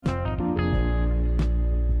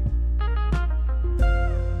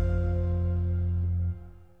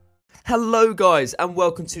Hello guys and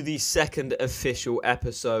welcome to the second official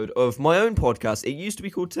episode of my own podcast. It used to be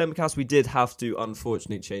called Termcast. We did have to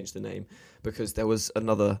unfortunately change the name because there was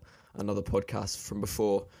another podcast from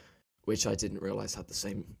before which I didn't realise had the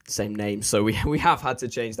same name. So we have had to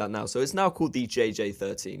change that now. So it's now called the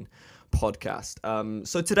JJ13 podcast.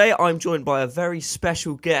 So today I'm joined by a very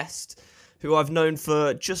special guest who I've known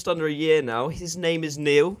for just under a year now. His name is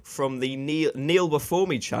Neil from the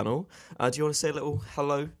NeelBeforeMe channel. Do you want to say a little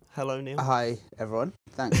hello? Hello, Neil. Hi, everyone.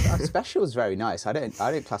 Thanks. Special is very nice. I don't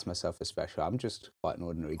class myself as special. I'm just quite an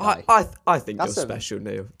ordinary guy. I think you're special,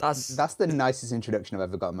 Neil. That's the nicest introduction I've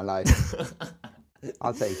ever got in my life.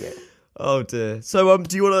 I'll take it. Oh dear. So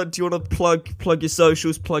do you wanna plug your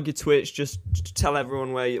socials, plug your Twitch, just tell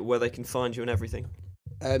everyone where they can find you and everything?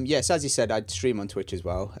 Yes, as you said, I stream on Twitch as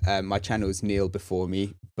well. My channel is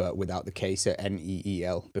NeelBeforeMe, but without the K, so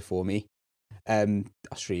NEEL before me. I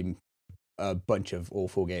stream a bunch of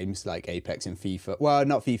awful games like Apex and FIFA. Well,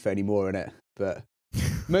 not FIFA anymore, innit? But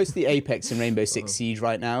mostly Apex and Rainbow Six Siege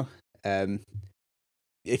right now.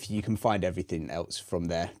 If you can find everything else from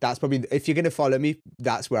there, that's probably, if you're gonna follow me,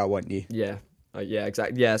 that's where I want you. Yeah. Yeah,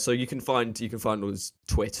 exactly. Yeah, so you can find all his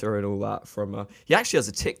Twitter and all that from. He actually has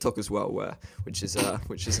a TikTok as well, which is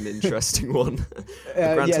an interesting one.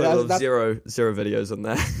 A grand total of zero videos on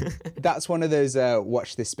there. That's one of those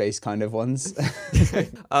watch this space kind of ones.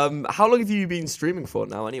 How long have you been streaming for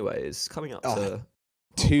now? Anyway, it's coming up to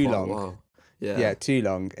too long. Wow. Yeah, too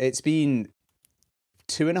long. It's been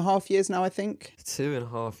 2.5 years now, I think.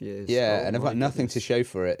 2.5 years. Yeah, and I've got nothing to show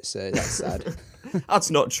for it, so that's sad. That's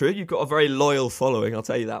not true. You've got a very loyal following, I'll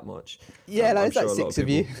tell you that much. Yeah, it's like 6 of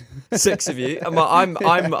you. 6 of you.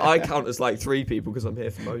 I count as like 3 people because I'm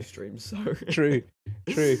here for most streams. So True.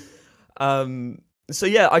 So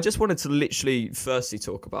yeah, I just wanted to literally firstly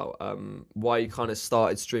talk about why you kind of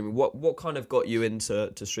started streaming. What kind of got you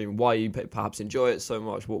into streaming? Why you perhaps enjoy it so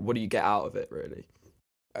much? What do you get out of it really?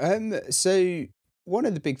 So one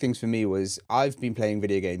of the big things for me was I've been playing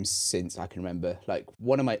video games since I can remember. Like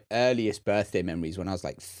one of my earliest birthday memories when I was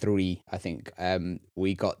like 3, I think.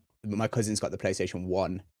 My cousins got the PlayStation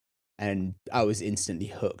 1 and I was instantly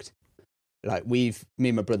hooked. Like me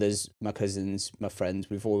and my brothers, my cousins, my friends,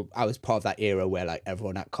 I was part of that era where like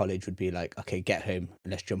everyone at college would be like, okay, get home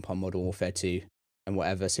and let's jump on Modern Warfare 2 and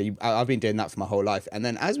whatever. So I've been doing that for my whole life. And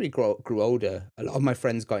then as we grew older, a lot of my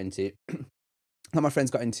friends got into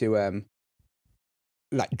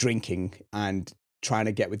like drinking and trying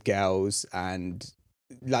to get with girls and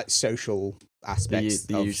like social aspects.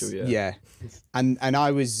 The usual, yeah. And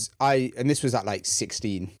this was at like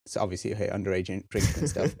 16, so obviously underage drinking and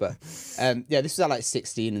stuff. But this was at like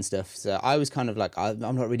 16 and stuff. So I was kind of like, I'm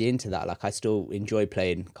not really into that. Like I still enjoy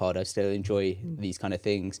playing COD. I still enjoy these kind of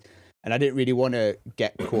things. And I didn't really want to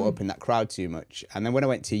get caught up in that crowd too much. And then when I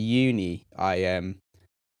went to uni,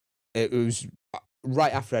 it was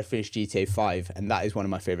right after I finished GTA 5, and that is one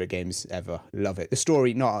of my favourite games ever. Love it. The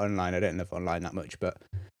story, not online, I don't love online that much, but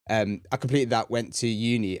I completed that, went to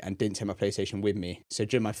uni, and didn't take my PlayStation with me. So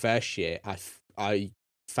during my first year, I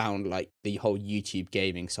found like the whole YouTube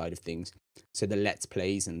gaming side of things. So the Let's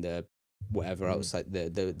Plays and the whatever else, like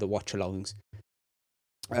the watch-alongs.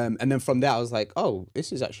 And then from there, I was like, oh,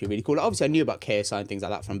 this is actually really cool. Obviously, I knew about KSI and things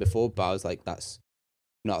like that from before, but I was like, that's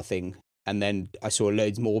not a thing. And then I saw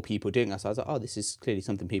loads more people doing that. So I was like, oh, this is clearly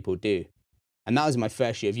something people do. And that was my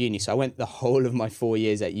first year of uni. So I went the whole of my 4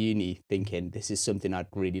 years at uni thinking this is something I'd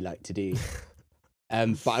really like to do.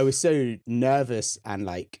 But I was so nervous and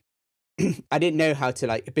like, I didn't know how to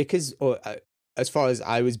like, because as far as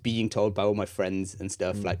I was being told by all my friends and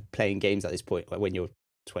stuff, like playing games at this point, like when you're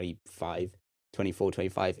 24,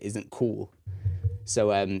 25 isn't cool.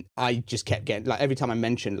 So I just kept getting, like, every time I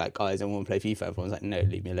mentioned, like, guys, I want to play FIFA, everyone's like, no,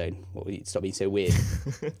 leave me alone. Stop being so weird.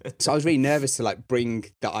 So I was really nervous to, like, bring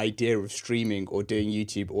the idea of streaming or doing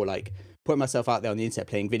YouTube or, like, putting myself out there on the internet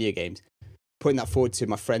playing video games, putting that forward to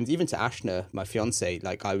my friends, even to Ashna, my fiance.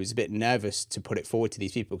 Like, I was a bit nervous to put it forward to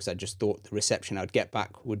these people because I just thought the reception I'd get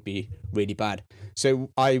back would be really bad.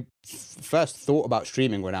 So I first thought about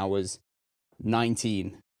streaming when I was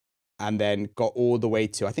 19. And then got all the way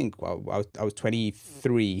to, I think, I was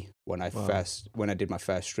 23 when I did my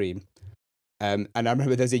first stream. And I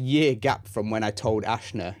remember there's a year gap from when I told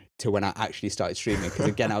Ashna to when I actually started streaming. Because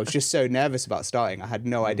again, I was just so nervous about starting. I had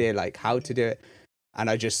no idea like how to do it. And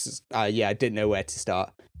I just, I didn't know where to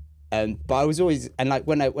start. But I was always, and like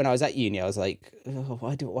when I was at uni, I was like, oh,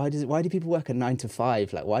 why do people work a 9 to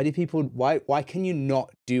 5? Like, why can you not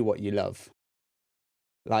do what you love?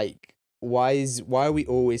 Like, why are we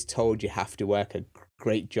always told you have to work a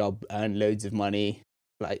great job, earn loads of money,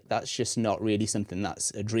 Like, that's just not really something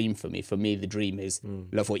that's a dream for me. For me, the dream is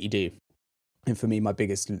love what you do. And for me, my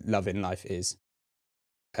biggest love in life is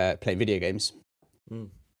playing video games.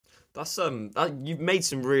 That's you've made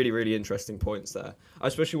some really, really interesting points there. I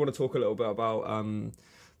especially want to talk a little bit about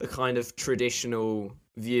the kind of traditional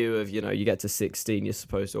view of, you know, you get to 16, you're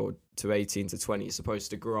supposed to, or to 18 to 20, you're supposed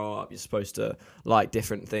to grow up, you're supposed to like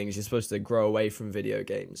different things, you're supposed to grow away from video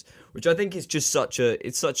games, which I think is just such a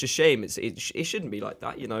shame. It shouldn't be like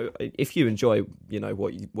that, you know. If you enjoy, you know,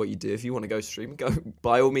 what you do, if you want to go stream, go,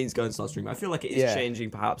 by all means, go and start streaming. I feel like it is changing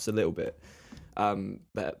perhaps a little bit.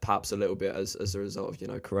 But perhaps a little bit as a result of, you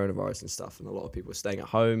know, coronavirus and stuff, and a lot of people are staying at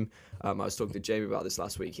home. I was talking to Jamie about this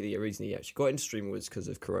last week. The reason he actually got into streaming was because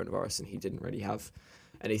of coronavirus, and he didn't really have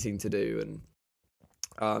anything to do,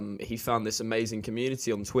 and he found this amazing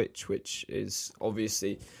community on Twitch, which is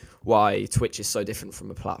obviously why Twitch is so different from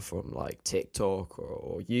a platform like TikTok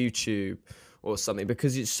or YouTube or something,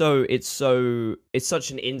 because it's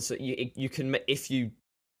such an insert. You can, if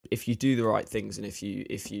you do the right things, and if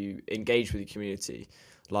you engage with the community,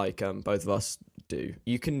 like both of us do,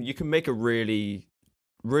 you can make a really,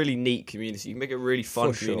 really neat community. You can make a really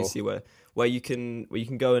fun community where you can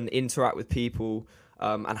go and interact with people,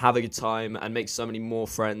 and have a good time and make so many more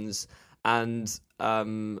friends. And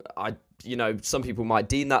you know, some people might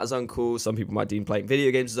deem that as uncool, some people might deem playing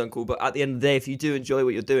video games as uncool, but at the end of the day, if you do enjoy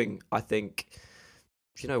what you're doing, I think,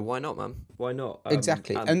 you know, why not, man? Why not?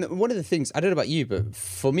 Exactly. And one of the things, I don't know about you, but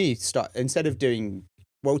for me, instead of doing,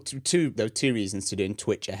 well, there were two reasons to doing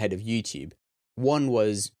Twitch ahead of YouTube. One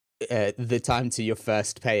was the time to your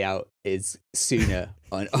first payout is sooner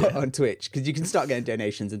on Twitch, because you can start getting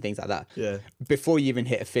donations and things like that before you even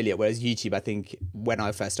hit affiliate. Whereas YouTube, I think when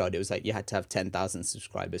I first started, it was like you had to have 10,000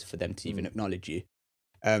 subscribers for them to even acknowledge you.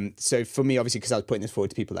 So for me, obviously, because I was putting this forward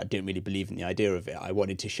to people that didn't really believe in the idea of it, I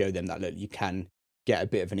wanted to show them that, look, you can get a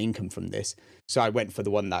bit of an income from this. So I went for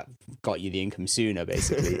the one that got you the income sooner,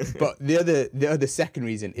 basically. But the other second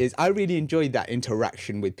reason is I really enjoyed that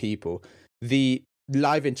interaction with people. The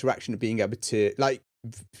live interaction of being able to, like,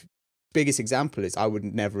 biggest example is I would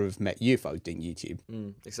never have met you if I was doing YouTube.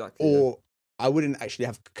 Exactly. Or I wouldn't actually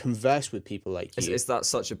have conversed with people like you. Is that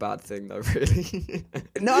such a bad thing, though, really?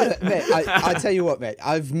 No, mate, I tell you what, mate,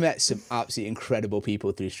 I've met some absolutely incredible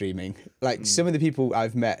people through streaming. Like, some of the people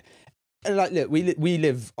I've met, and like, look, we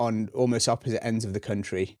live on almost opposite ends of the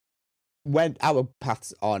country. When our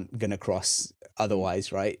paths aren't gonna cross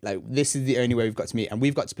otherwise, right? Like, this is the only way we've got to meet, and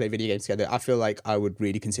we've got to play video games together. I feel like I would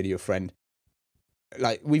really consider you a friend.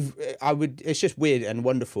 Like, it's just weird and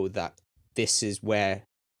wonderful that this is where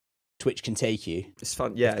Twitch can take you. It's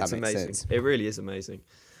fun. Yeah, it's amazing. Sense. It really is amazing.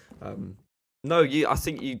 I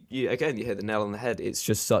think you again, you hit the nail on the head. It's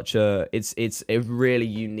just it's a really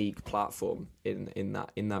unique platform in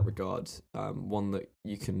that regard. One that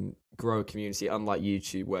you can grow a community, unlike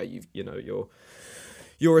YouTube, where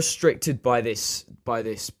you're restricted by this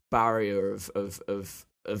barrier of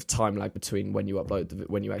time lag between when you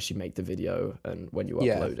when you actually make the video and when you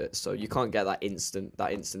upload it. So you can't get that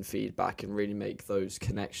instant feedback and really make those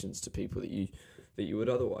connections to people that you would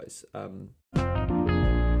otherwise.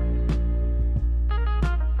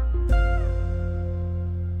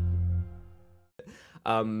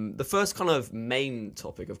 The first kind of main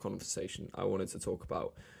topic of conversation I wanted to talk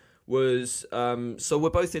about was so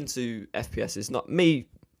we're both into FPSs. Not me,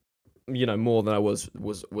 you know, more than I was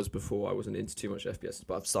before. I wasn't into too much FPS,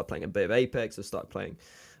 but I've started playing a bit of Apex.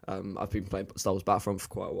 I've been playing Star Wars Battlefront for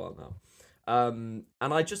quite a while now. And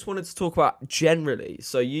I just wanted to talk about generally.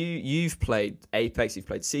 So you've played Apex, you've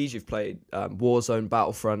played Siege, you've played Warzone,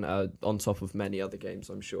 Battlefront, on top of many other games,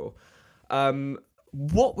 I'm sure.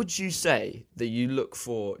 What would you say that you look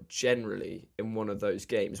for generally in one of those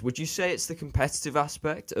games? Would you say it's the competitive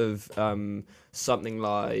aspect of something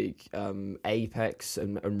like Apex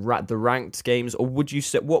and the ranked games, or would you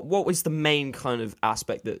say what was the main kind of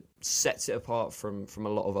aspect that sets it apart from a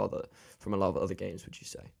lot of other games? Would you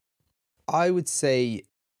say? I would say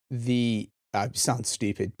sounds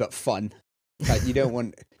stupid, but fun. Like, you don't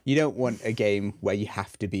want a game where you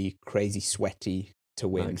have to be crazy sweaty to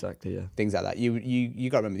win. Exactly, yeah. Things like that. You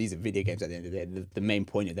got to remember, these are video games at the end of the day. The main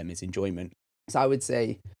point of them is enjoyment. So I would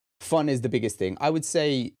say fun is the biggest thing. I would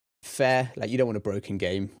say fair. Like, you don't want a broken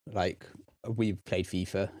game. Like, we've played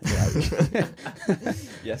FIFA.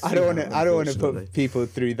 Yes. I don't want to put people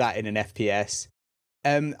through that in an FPS.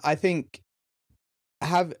 I think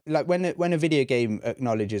when a video game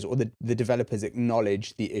acknowledges, or the developers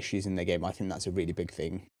acknowledge the issues in their game, I think that's a really big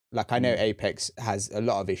thing. Like, I know Apex has a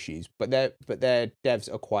lot of issues, but their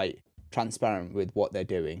devs are quite transparent with what they're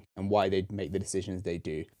doing and why they make the decisions they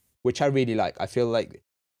do, which I really like. I feel like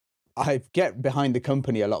I get behind the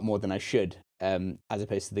company a lot more than I should, as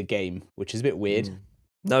opposed to the game, which is a bit weird.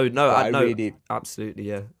 No, But I I know. really, Absolutely,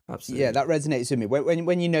 yeah. Absolutely. yeah, that resonates with me.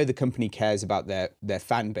 When you know the company cares about their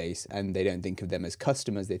fan base and they don't think of them as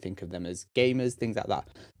customers, they think of them as gamers, things like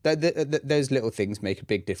that. Those little things make a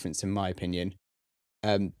big difference, in my opinion.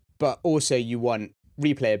 But also, you want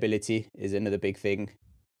replayability is another big thing.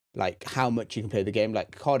 Like how much you can play the game.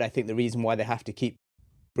 Like COD, I think the reason why they have to keep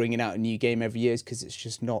bringing out a new game every year is because it's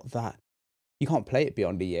just not that. You can't play it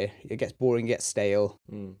beyond a year. It gets boring, gets stale.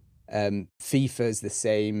 FIFA's the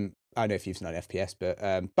same. I don't know if FIFA's not an FPS, but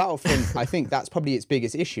Battlefront, I think that's probably its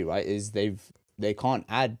biggest issue, right? Is they can't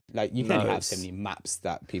add, like, you can only have so many maps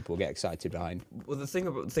that people get excited behind. Well, the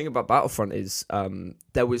thing about Battlefront is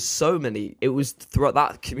there was so many. It was throughout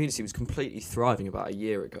that community was completely thriving about a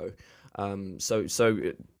year ago. So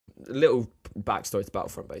a little backstory to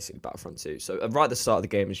Battlefront, basically Battlefront 2. So right at the start of the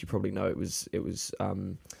game, as you probably know, it was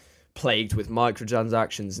plagued with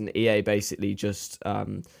microtransactions, and EA basically just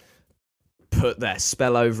put their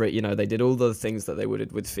spell over it. You know, they did all the things that they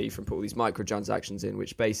would with FIFA and put all these microtransactions in,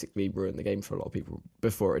 which basically ruined the game for a lot of people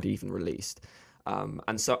before it even released.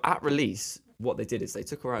 And so at release, what they did is they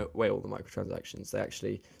took away all the microtransactions. They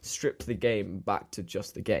actually stripped the game back to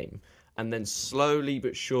just the game, and then slowly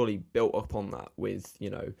but surely built up on that with, you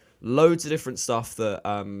know, loads of different stuff that,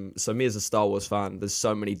 so me as a Star Wars fan, there's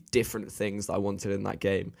so many different things that I wanted in that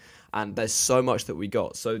game, and there's so much that we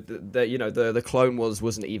got. So the Clone Wars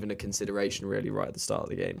wasn't even a consideration really right at the start of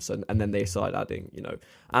the game. So, and then they started adding, you know,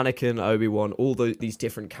 Anakin, Obi-Wan, all these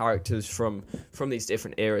different characters from these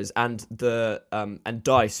different eras, and and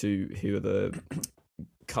DICE, who are the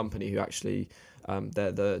company who actually,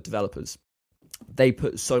 they're the developers. They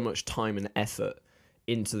put so much time and effort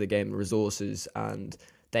into the game, resources, and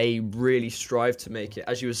they really strive to make it.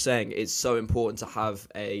 As you were saying, it's so important to have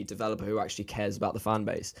a developer who actually cares about the fan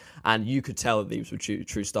base. And you could tell that these were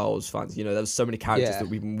true Star Wars fans. You know, there was so many characters that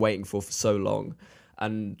we've been waiting for so long.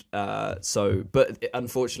 And but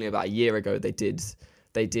unfortunately, about a year ago, they did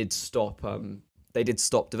stop development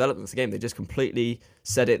of the game. They just completely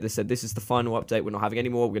said it. They said, this is the final update. We're not having any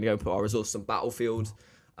more. We're going to go and put our resources on Battlefield.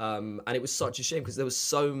 And it was such a shame because there was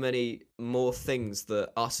so many more things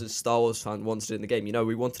that us as Star Wars fans wanted in the game. You know,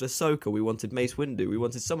 we wanted Ahsoka, we wanted Mace Windu, we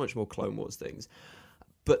wanted so much more Clone Wars things,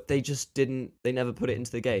 but they just didn't. They never put it into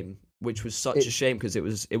the game, which was such a shame because it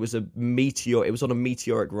was a meteor. It was on a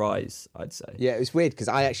meteoric rise, I'd say. Yeah, it was weird because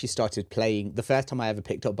I actually started playing. The first time I ever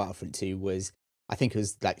picked up Battlefront 2 was, I think it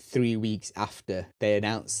was like 3 weeks after they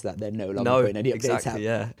announced that they're no longer putting any updates out.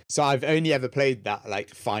 Yeah. So I've only ever played that like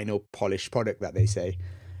final polished product that they say.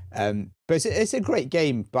 But it's a great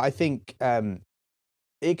game, but I think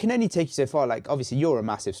it can only take you so far. Like, obviously, you're a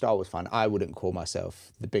massive Star Wars fan. I wouldn't call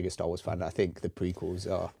myself the biggest Star Wars fan. I think the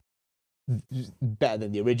prequels are better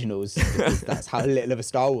than the originals, because that's how little of a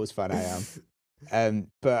Star Wars fan I am.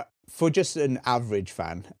 But for just an average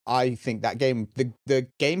fan, I think that game, the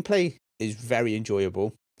gameplay is very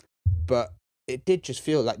enjoyable, but it did just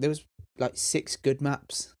feel like there was like 6 good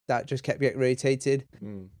maps that just kept getting rotated.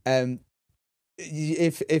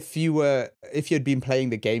 If you'd been playing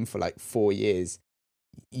the game for like 4 years,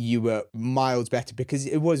 you were miles better, because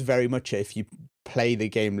it was very much if you play the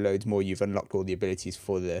game loads more, you've unlocked all the abilities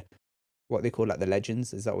for the, what they call, like, the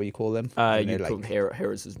legends. Is that what you call them? You call them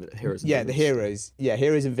heroes. Yeah, the heroes. Yeah,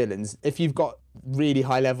 heroes and villains. If you've got really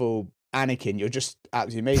high level Anakin, you're just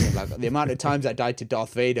absolutely amazing. Like, the amount of times I died to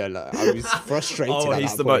Darth Vader, like, I was frustrated.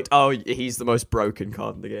 He's the most broken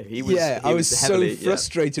card in the game. I was so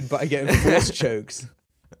frustrated by getting force chokes.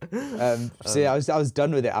 So yeah, I was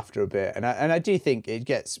done with it after a bit, and I do think it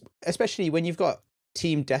gets, especially when you've got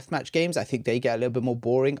team deathmatch games, I think they get a little bit more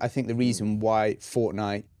boring. I think the reason why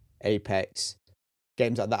Fortnite, Apex,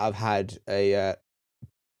 games like that have had a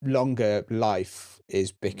longer life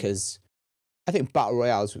is because I think battle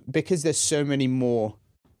royales, because there's so many more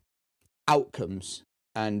outcomes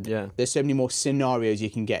and there's so many more scenarios you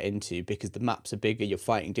can get into, because the maps are bigger, you're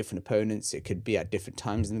fighting different opponents, it could be at different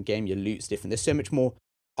times in the game, your loot's different. There's so much more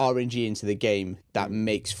RNG into the game that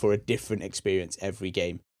makes for a different experience every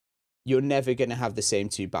game. You're never going to have the same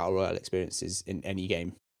 2 battle royale experiences in any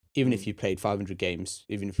game. Even if you played 500 games,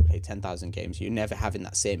 even if you played 10,000 games, you're never having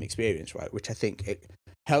that same experience, right? Which I think it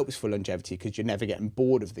helps for longevity, because you're never getting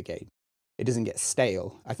bored of the game. It doesn't get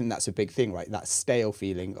stale. I think that's a big thing, right? That stale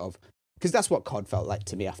feeling of, because that's what COD felt like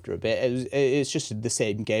to me after a bit. It's just the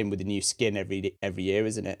same game with a new skin every year,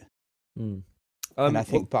 isn't it? And I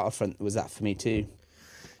think Battlefront was that for me too.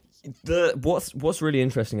 What's really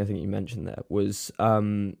interesting, I think you mentioned there, was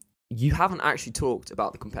you haven't actually talked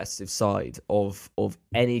about the competitive side of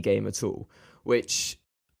any game at all, which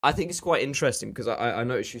I think it's quite interesting because I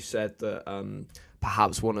noticed you said that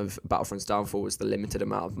perhaps one of Battlefront's downfall was the limited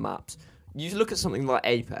amount of maps. You look at something like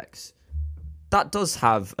Apex, that does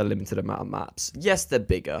have a limited amount of maps. Yes, they're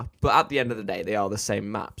bigger, but at the end of the day, they are the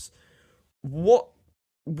same maps. What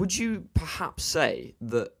would you perhaps say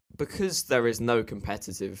that because there is no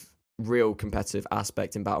real competitive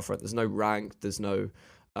aspect in Battlefront, there's no rank, there's no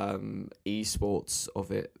esports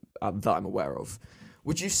of it that I'm aware of,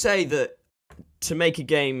 would you say that to make a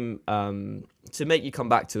game, to make you come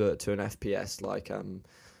back to an FPS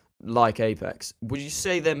like Apex, would you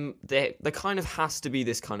say there kind of has to be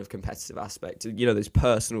this kind of competitive aspect, this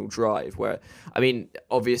personal drive where, I mean,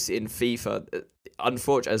 obviously in FIFA,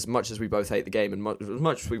 unfortunately, as much as we both hate the game and as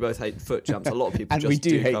much as we both hate foot champs, a lot of people and we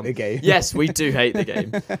do hate the game. Yes, we do hate the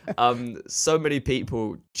game. So many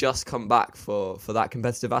people just come back for that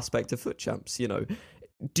competitive aspect of foot champs,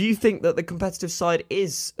 Do you think that the competitive side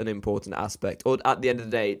is an important aspect? Or at the end of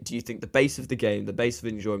the day, do you think the base of the game, the base of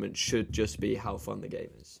enjoyment should just be how fun the game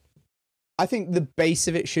is? I think the base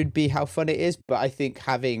of it should be how fun it is, but I think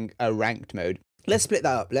having a ranked mode, let's split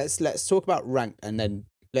that up. Let's talk about ranked and then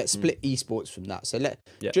let's split esports from that. So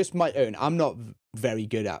just my own. I'm not very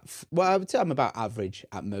good at, I would say I'm about average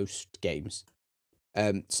at most games.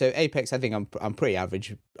 So Apex, I think I'm pretty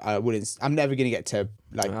average. I'm never gonna get to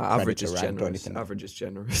like average is rank generous. Or anything. Average is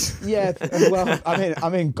generous. Yeah, well,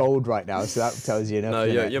 I'm in gold right now, so that tells you enough. No,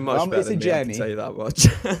 you're much better than me. I can tell you that much.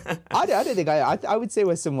 I don't think I would say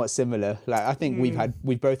we're somewhat similar. Like I think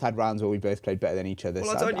we've both had rounds where we both played better than each other.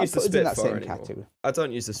 Well, so I don't use the Spitfire anymore. I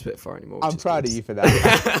don't use the Spitfire anymore. I'm proud of you for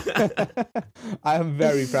that. I am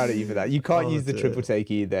very proud of you for that. You can't use the triple take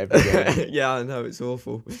either. Yeah, I know, it's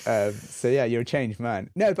awful. So yeah, you're a changed man.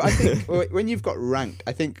 No, but I think when you've got ranked,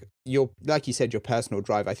 I think like you said, your personal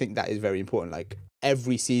drive, I think that is very important. Like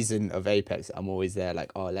every season of Apex, I'm always there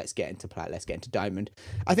like, oh, let's get into plat, let's get into diamond.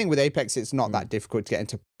 I think with Apex, it's not that difficult to get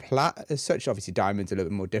into plat as such. Obviously, diamond's a little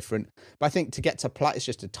bit more different. But I think to get to plat, it's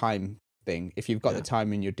just a time thing. If you've got the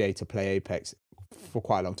time in your day to play Apex for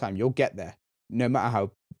quite a long time, you'll get there. No matter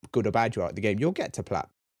how good or bad you are at the game, you'll get to plat.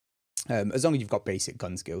 As long as you've got basic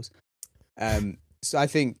gun skills. So I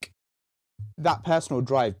think that personal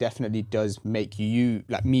drive definitely does make you,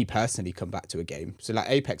 like me personally, come back to a game. So like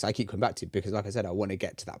Apex, I keep coming back to it because, like I said, I want to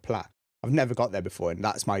get to that plat. I've never got there before, and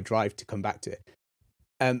that's my drive to come back to it.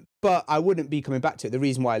 But I wouldn't be coming back to it. The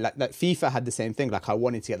reason why, like FIFA had the same thing. Like I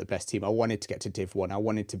wanted to get the best team. I wanted to get to Div 1. I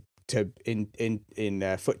wanted to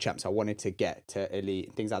in foot champs. I wanted to get to elite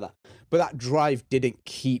and things like that. But that drive didn't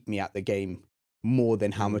keep me at the game more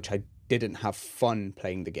than how much I didn't have fun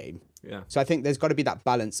playing the game. Yeah. So I think there's got to be that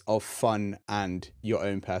balance of fun and your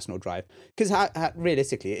own personal drive. Because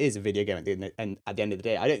realistically, it is a video game at the end of the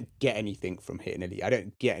day. I don't get anything from hitting elite. I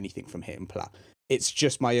don't get anything from hitting plat. It's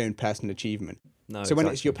just my own personal achievement. No, so when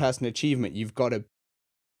it's your personal achievement, you've got to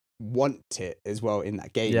want it as well in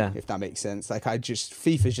that game, if that makes sense. Like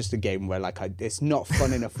FIFA's just a game where like it's not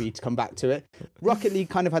fun enough for you to come back to it. Rocket League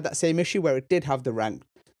kind of had that same issue where it did have the rank.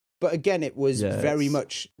 But again, it was very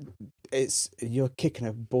much, you're kicking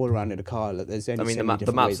a ball around in a car. Like, there's only the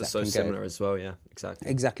maps are so similar as well. Yeah, exactly.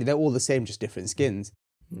 Exactly. They're all the same, just different skins.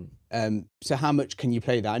 So how much can you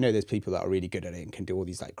play that? I know there's people that are really good at it and can do all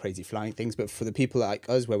these like crazy flying things. But for the people like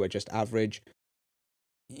us, where we're just average,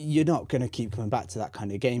 you're not going to keep coming back to that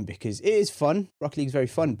kind of game because it is fun. Rocket League's very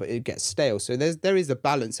fun, but it gets stale. So there is a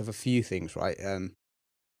balance of a few things, right?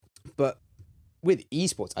 But with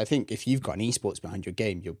esports, I think if you've got an esports behind your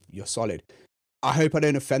game, you're solid. I hope I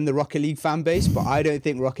don't offend the Rocket League fan base, but I don't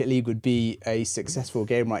think Rocket League would be a successful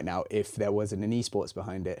game right now if there wasn't an esports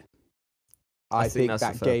behind it. I think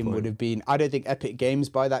that game would have been. I don't think Epic Games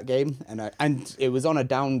buy that game, and it was on a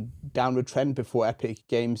downward trend before Epic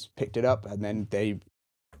Games picked it up, and then they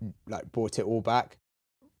like brought it all back.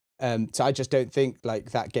 So I just don't think like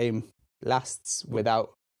that game lasts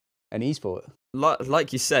without an esport.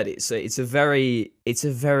 Like you said, it's a very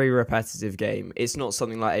repetitive game. It's not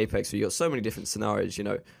something like Apex where you got so many different scenarios. You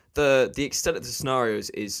know, the extent of the scenarios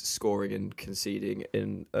is scoring and conceding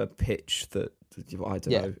in a pitch that I don't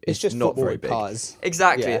know. It's just not football very with big. Cars.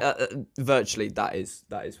 Exactly. Yeah. Virtually, that is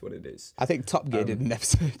what it is. I think Top Gear did an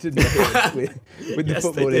episode didn't they, with the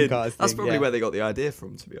footballing cars. That's probably where they got the idea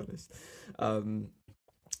from, to be honest.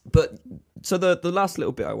 But so the last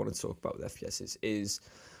little bit I want to talk about with FPS is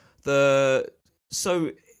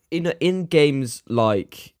in games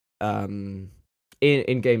like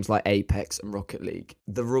in games like Apex and Rocket League,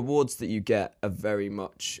 the rewards that you get are very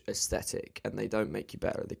much aesthetic, and they don't make you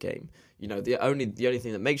better at the game. You know, the only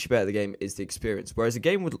thing that makes you better at the game is the experience. Whereas a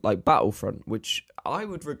game with like Battlefront, which I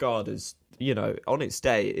would regard as, you know, on its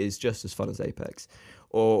day is just as fun as Apex,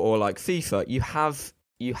 or like FIFA, you have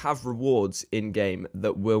you have rewards in game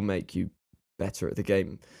that will make you better at the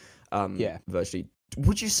game. Virtually.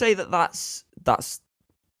 Would you say that that's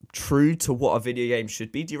true to what a video game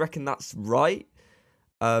should be? Do you reckon that's right?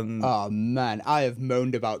 Oh man, I have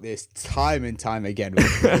moaned about this time and time again with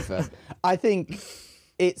FIFA. I think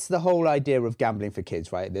it's the whole idea of gambling for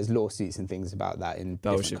kids, right? There's lawsuits and things about that in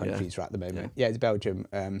Belgium, different countries right at the moment. Yeah, it's Belgium.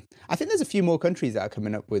 I think there's a few more countries that are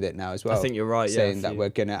coming up with it now as well. I think you're right, saying that we're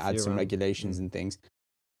going to add some regulations and things.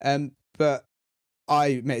 But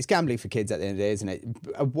it's gambling for kids at the end of the day, isn't it?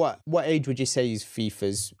 What age would you say is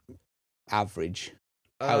FIFA's average?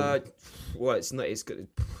 Well, it's not. It's good.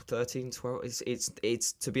 13, 12.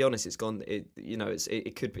 It's to be honest, it's gone.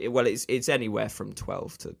 It could be. Well, it's anywhere from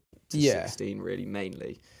 12 to 16, really,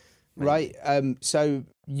 mainly. Right. So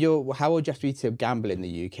how old do you have to be to gamble in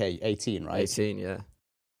the UK? 18, right? 18, yeah.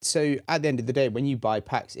 So at the end of the day, when you buy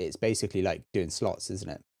packs, it's basically like doing slots, isn't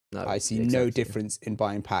it? No, I see no difference in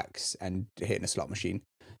buying packs and hitting a slot machine.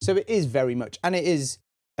 So it is very much, and it is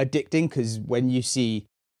addicting because when you see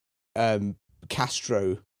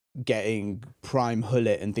Castro getting prime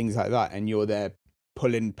hullet and things like that, and you're there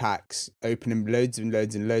pulling packs, opening loads and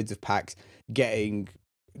loads and loads of packs, getting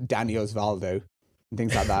Danny Osvaldo and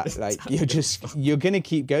things like that, like you're gonna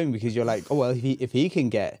keep going because you're like, oh well, if he can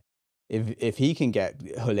get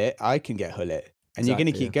hullet, I can get hullet. And you're going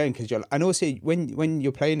to keep going because and also when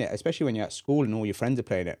you're playing it, especially when you're at school and all your friends are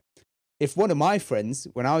playing it. If one of my friends,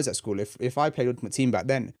 when I was at school, if I played Ultimate Team back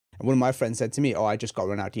then, and one of my friends said to me, "Oh, I just got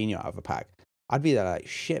Ronaldinho out of a pack," I'd be there like,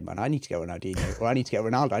 "Shit, man, I need to get Ronaldinho, or I need to get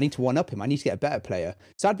Ronaldo. I need to one up him. I need to get a better player."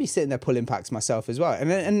 So I'd be sitting there pulling packs myself as well.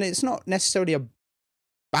 And it's not necessarily a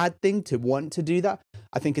bad thing to want to do that.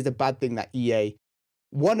 I think it's a bad thing that EA,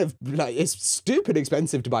 it's stupid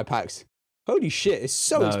expensive to buy packs. Holy shit, it's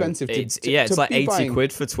so expensive it's like 80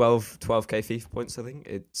 quid for 12k FIFA points, I think.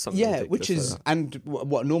 It's something which is, and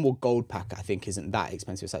what a normal gold pack, I think, isn't that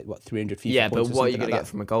expensive. It's like, what, 300 FIFA points? Yeah, but what are you going to get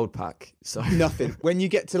from a gold pack? So nothing. When you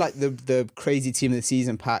get to like the crazy team of the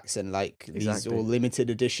season packs and like these all limited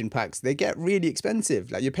edition packs, they get really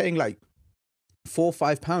expensive. Like you're paying like £4 or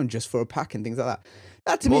 £5 just for a pack and things like that.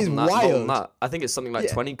 That to me is wild. I think it's something like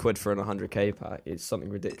 20 quid for an 100k pack. It's something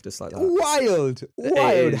ridiculous like that. Wild.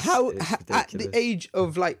 How at the age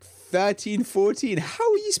of like 13, 14,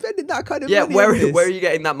 how are you spending that kind of money? Yeah, where are you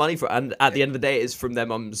getting that money from? And at the end of the day, it's from their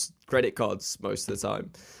mum's credit cards most of the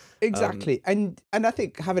time. Exactly. And I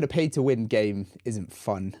think having a pay to win game isn't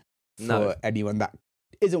fun for anyone that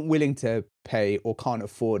isn't willing to pay or can't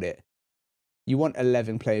afford it. You want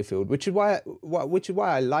 11 player field, which is why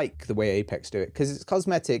I like the way Apex do it, because it's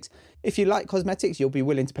cosmetics. If you like cosmetics, you'll be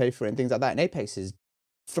willing to pay for it and things like that. And Apex is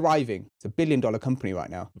thriving. It's $1 billion company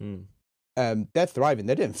right now. They're thriving.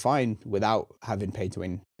 They're doing fine without having pay to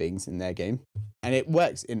win things in their game, and it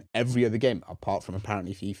works in every other game apart from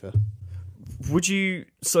apparently FIFA. Would you?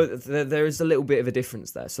 So there is a little bit of a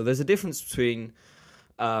difference there. So there's a difference between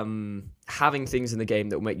having things in the game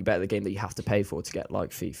that will make you better at the game that you have to pay for to get,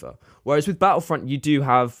 like FIFA. Whereas with Battlefront, you do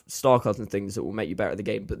have star cards and things that will make you better at the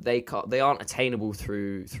game, but they aren't attainable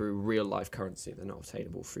through real life currency. They're not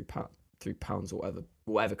attainable through pounds or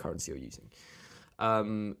whatever currency you're using.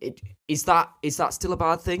 Is that still a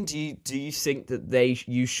bad thing? Do you think that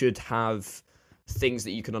you should have things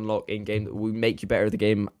that you can unlock in game that will make you better at the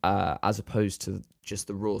game, as opposed to just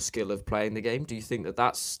the raw skill of playing the game? Do you think that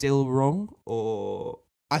that's still wrong, or?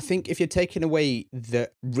 I think if you're taking away the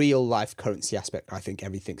real life currency aspect, I think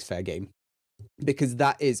everything's fair game, because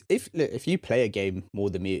that is if you play a game more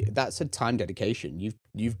than me, that's a time dedication.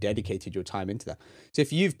 You've dedicated your time into that. So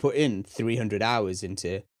if you've put in 300 hours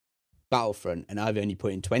into Battlefront and I've only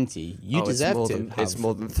put in 20, you deserve to. It's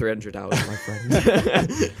more than 300 hours, my friend.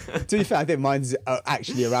 To be fair, I think mine's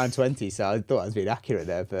actually around 20, so I thought I was being accurate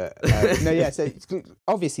there. But so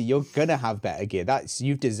obviously you're gonna have better gear.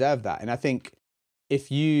 You've deserved that, and I think if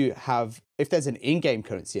there's an in-game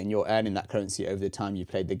currency and you're earning that currency over the time you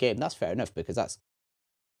played the game, that's fair enough, because that's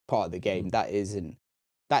part of the game. That isn't,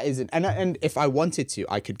 and if I wanted to,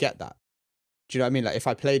 I could get that. Do you know what I mean? Like if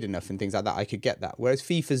I played enough and things like that, I could get that. Whereas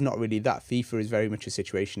FIFA's not really that. FIFA is very much a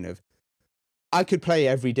situation of, I could play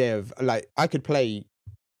every day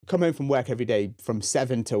come home from work every day from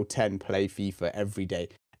 7 till 10, play FIFA every day.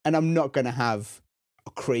 And I'm not going to have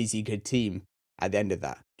a crazy good team at the end of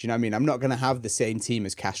that. Do you know what I mean? I'm not going to have the same team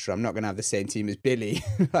as Castro. I'm not going to have the same team as Billy.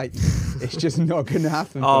 Like, it's just not going to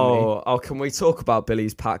happen for me. Oh, can we talk about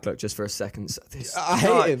Billy's pack luck just for a second? I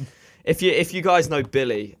hate him. If you guys know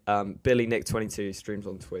Billy, Billy Nick 22 streams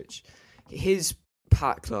on Twitch. His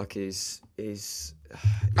pack luck is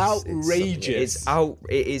outrageous.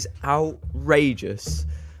 It is outrageous.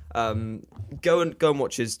 Go and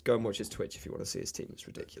watch his Twitch if you want to see his team. It's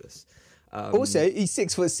ridiculous. Also, he's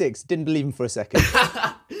 6'6". Didn't believe him for a second.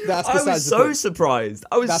 That's I was so surprised.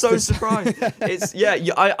 It's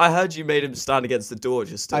I heard you made him stand against the door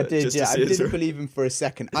just to. I did. Just Yeah, to I see his didn't believe him for a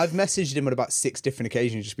second. I've messaged him on about 6 different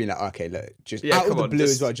occasions, just being like, okay, look, just Yeah, out of come the on, blue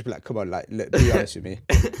just- as well. Just be like, come on, like, look, be honest with me.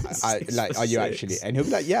 I like, are you 6'6". actually? And he'll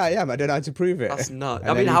be like, yeah, I am. I don't know how to prove it. That's nuts.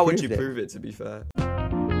 And I mean, then he how would you proved it. prove it? To be fair.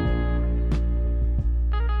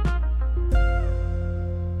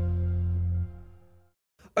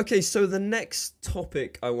 Okay, so the next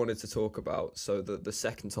topic I wanted to talk about, so the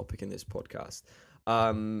second topic in this podcast,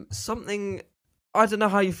 something, I don't know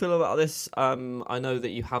how you feel about this. I know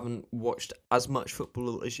that you haven't watched as much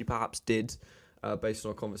football as you perhaps did, based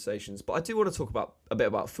on our conversations, but I do want to talk about a bit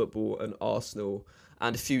about football and Arsenal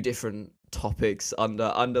and a few different topics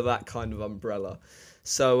under that kind of umbrella.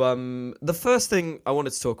 So the first thing I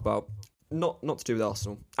wanted to talk about, not to do with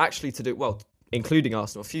Arsenal, actually to do, well, including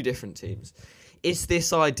Arsenal, a few different teams. It's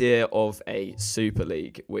this idea of a Super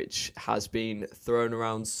League, which has been thrown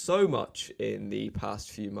around so much in the past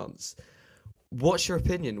few months. What's your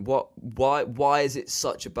opinion? Why is it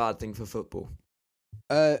such a bad thing for football?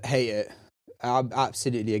 Hate it. I'm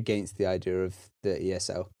absolutely against the idea of the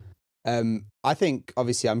ESL. I think,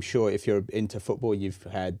 obviously, I'm sure if you're into football, you've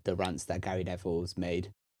heard the rants that Gary Neville's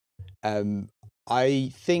made.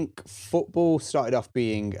 I think football started off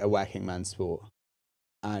being a working man's sport.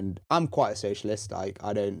 And I'm quite a socialist. I'm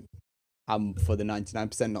for the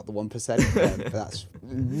 99%, not the 1%. But that's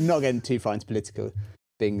not getting too far into political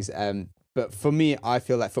things. But for me, I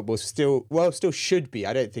feel like football still should be.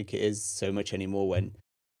 I don't think it is so much anymore when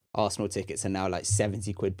Arsenal tickets are now like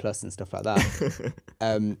 70 quid plus and stuff like that.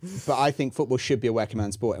 But I think football should be a working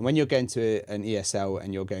man's sport. And when you're going to an ESL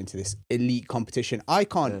and you're going to this elite competition, I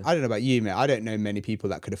don't know about you, mate. I don't know many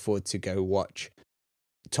people that could afford to go watch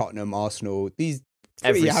Tottenham, Arsenal, these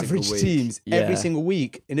pretty average teams every single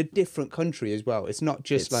week in a different country as well. It's not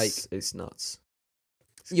just it's nuts.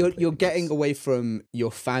 You're getting away from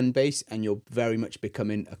your fan base and you're very much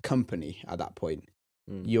becoming a company at that point.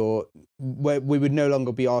 We would no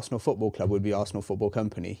longer be Arsenal Football Club, we'd be Arsenal Football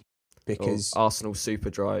Company, because or Arsenal Super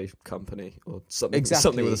Dry Company or something, exactly,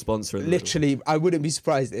 something with a sponsor in literally I wouldn't be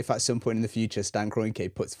surprised if at some point in the future Stan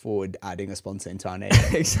Kroenke puts forward adding a sponsor into our name.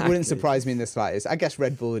 Exactly. Wouldn't surprise me in the slightest. I guess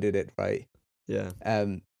Red Bull did it, right? Yeah.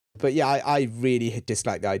 But yeah, I really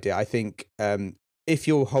dislike the idea. I think if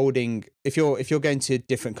you're going to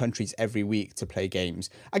different countries every week to play games,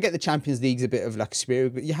 I get the Champions League's a bit of like a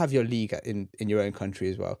spirit, but you have your league in your own country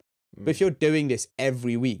as well. But if you're doing this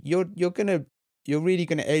every week, you're really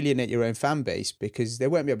gonna alienate your own fan base, because they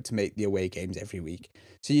won't be able to make the away games every week.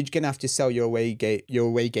 So you're gonna have to sell your away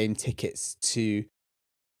game tickets to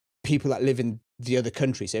people that live in the other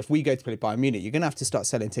country. So if we go to play Bayern Munich, you're gonna have to start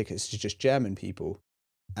selling tickets to just German people,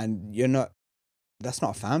 and that's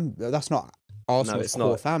not Arsenal's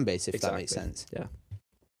core fan base, if that makes sense. Yeah.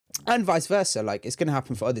 And vice versa, like it's gonna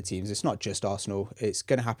happen for other teams. It's not just Arsenal. It's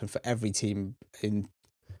gonna happen for every team in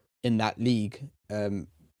that league.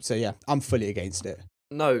 So yeah, I'm fully against it.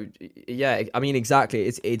 No, yeah, I mean exactly.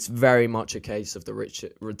 It's very much a case of the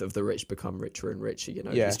rich become richer and richer. You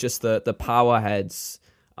know, Yeah. It's just the power heads,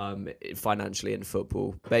 financially in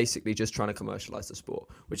football, basically just trying to commercialize the sport,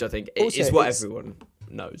 which I think Also, is what everyone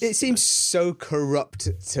knows. It seems so corrupt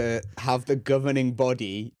to have the governing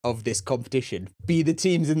body of this competition be the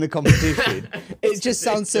teams in the competition. It just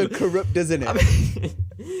sounds so corrupt, doesn't it? I mean,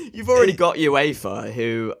 you've already got UEFA,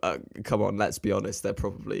 who, come on, let's be honest, they're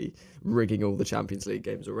probably rigging all the Champions League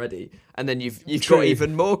games already, and then you've got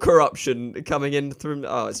even more corruption coming in through.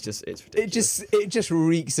 Oh, it's ridiculous. It just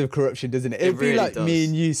reeks of corruption, doesn't it? It'd be really like does. me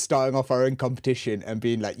and you starting off our own competition and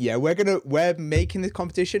being like, yeah, we're making this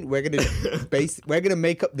competition. We're gonna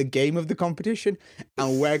make up the game of the competition,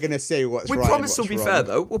 and we're gonna say what's We right. promise and we'll what's be wrong. fair,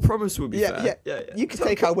 though. We'll promise we'll be fair. Yeah. You can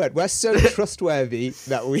take our word. We're so trustworthy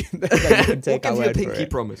that you can take our word We'll give you a pinky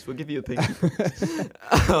promise. We'll give you a pinky promise.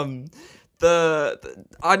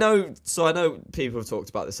 I know people have talked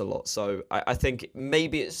about this a lot. So I think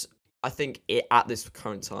at this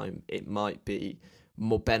current time, it might be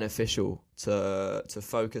more beneficial to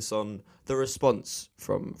focus on the response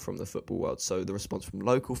from the football world. So the response from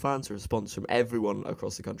local fans, the response from everyone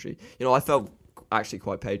across the country. You know, I felt actually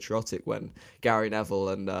quite patriotic when Gary Neville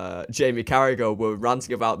and Jamie Carragher were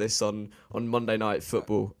ranting about this on Monday Night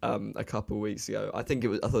Football a couple of weeks ago. I thought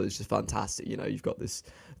it was just fantastic. You know, you've got this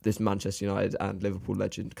Manchester United and Liverpool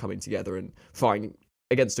legend coming together and fighting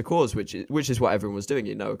against a cause, which is what everyone was doing.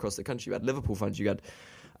 You know, across the country, you had Liverpool fans, you had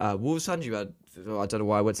Wolves fans, you had, I don't know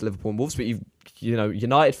why I went to Liverpool and Wolves, but you know,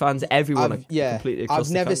 United fans, everyone completely across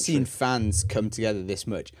I've never the seen fans come together this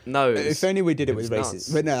much. No, if only we did it with races.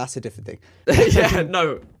 But no, that's a different thing. Yeah,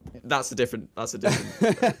 no, that's a different.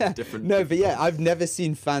 No, but yeah, I've never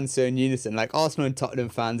seen fans so in unison. Like Arsenal and Tottenham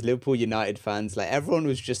fans, Liverpool United fans, like everyone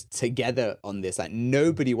was just together on this. Like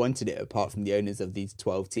nobody wanted it apart from the owners of these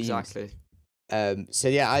 12 teams. Exactly. So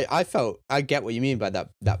yeah, I get what you mean by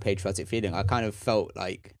that patriotic feeling. I kind of felt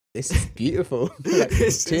like this is beautiful. Like,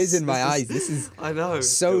 tears in my eyes. This is I know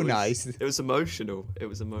so nice. It was emotional.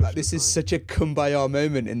 Like, this is such a kumbaya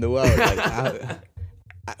moment in the world. Like,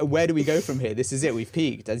 where do we go from here? This is it. We've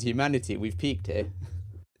peaked as humanity. We've peaked here.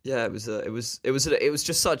 Yeah, it was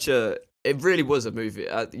just such a. It really was a movie.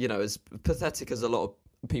 You know, as pathetic as a lot of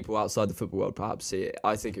people outside the football world perhaps see it,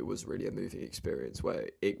 I think it was really a movie experience where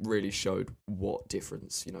it really showed what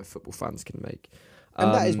difference, you know, football fans can make.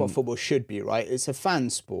 And that is what football should be, right? It's a fan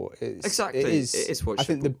sport. Exactly. It is what I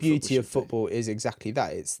think the beauty of football be. is exactly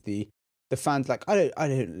that. It's the fans. Like I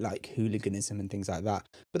don't like hooliganism and things like that,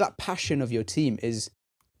 but that passion of your team is,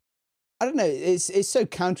 I don't know. It's so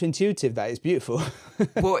counterintuitive that it's beautiful.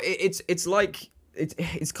 Well, it's like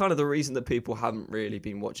it's kind of the reason that people haven't really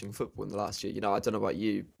been watching football in the last year. You know, I don't know about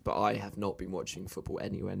you, but I have not been watching football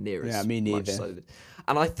anywhere near as me neither. much so.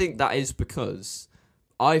 And I think that is because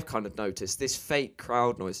I've kind of noticed this fake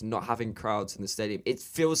crowd noise, not having crowds in the stadium. It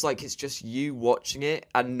feels like it's just you watching it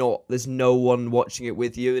and there's no one watching it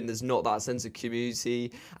with you, and there's not that sense of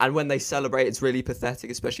community. And when they celebrate, it's really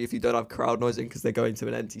pathetic, especially if you don't have crowd noise in because they're going to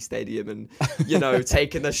an empty stadium and, you know,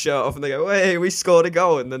 taking their shirt off and they go, hey, we scored a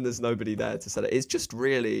goal, and then there's nobody there to celebrate. It's just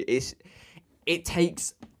really, it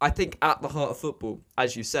takes, I think at the heart of football,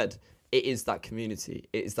 as you said, it is that community.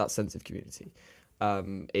 It is that sense of community.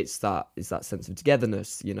 It's that sense of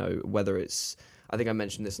togetherness, you know, whether it's, I think I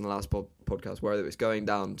mentioned this in the last podcast, whether it's going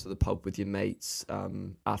down to the pub with your mates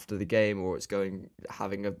after the game, or it's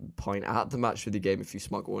having a pint at the match with the game if you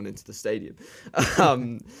smuggle one into the stadium.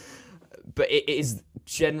 But it is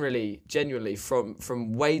genuinely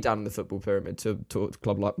from way down in the football pyramid to a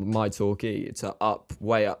club like my Torquay to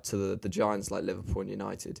way up to the giants like Liverpool and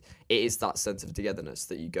United. It is that sense of togetherness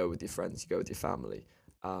that you go with your friends, you go with your family.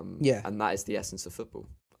 And that is the essence of football,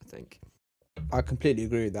 I think. I completely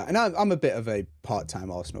agree with that. And I'm a bit of a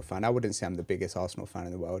part-time Arsenal fan. I wouldn't say I'm the biggest Arsenal fan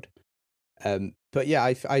in the world. But yeah,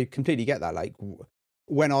 I completely get that. Like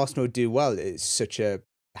when Arsenal do well, it's such a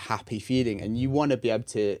happy feeling, and you want to be able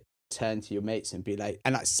to turn to your mates and be like,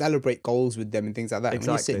 and like celebrate goals with them and things like that. Exactly.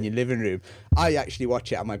 When you sit in your living room, I actually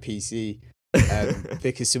watch it on my PC.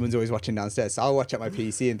 Because someone's always watching downstairs. So I'll watch at my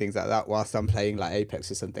PC and things like that whilst I'm playing like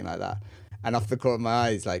Apex or something like that. And off the corner of my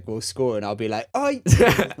eyes, like, we'll score, and I'll be like, oh,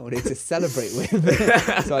 I wanted to celebrate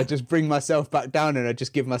with. So I just bring myself back down, and I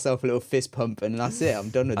just give myself a little fist pump, and that's it. I'm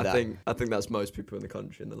done with that. I think that's most people in the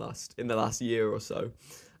country in the last year or so.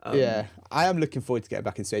 Yeah, I am looking forward to getting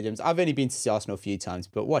back in stadiums. I've only been to see Arsenal a few times,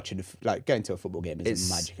 but going to a football game is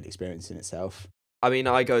a magical experience in itself. I mean,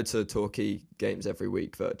 I go to Torquay games every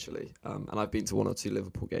week virtually, and I've been to one or two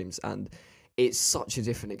Liverpool games, and it's such a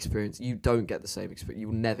different experience. You don't get the same experience. You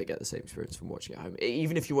will never get the same experience from watching at home.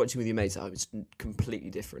 Even if you're watching with your mates at home, it's completely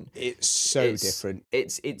different. It's different.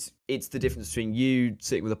 It's the difference between you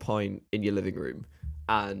sitting with a pint in your living room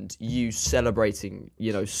and you celebrating,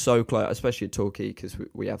 you know, so close, especially at Torquay, because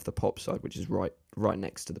we have the pop side, which is right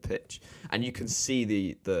next to the pitch, and you can see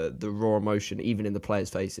the raw emotion even in the players'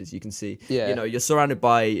 faces. You can see, you know, you're surrounded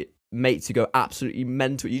by mates who go absolutely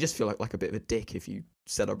mental. You just feel like a bit of a dick if you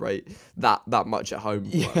celebrate that much at home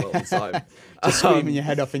quite a lot of the time. Just screaming your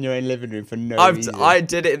head off in your own living room for no reason. I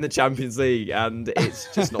did it in the Champions League, and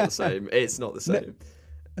it's just not the same. It's not the same.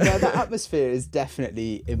 No, that atmosphere is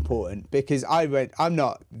definitely important, because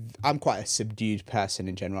I'm quite a subdued person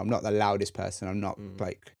in general. I'm not the loudest person. I'm not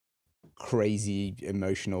like crazy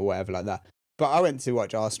emotional or whatever like that. But I went to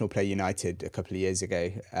watch Arsenal play United a couple of years ago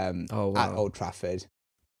at Old Trafford.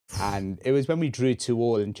 And it was when we drew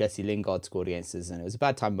 2-2 and Jesse Lingard scored against us, and it was a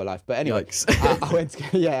bad time of my life. But anyway, I went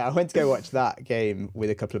to go watch that game with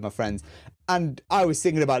a couple of my friends, and I was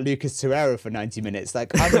singing about Lucas Torreira for 90 minutes.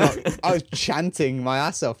 Like I was chanting my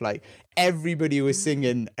ass off. Like everybody was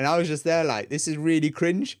singing, and I was just there like, this is really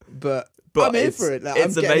cringe, but I'm here for it. Like,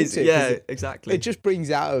 it's amazing. Yeah, exactly. It just brings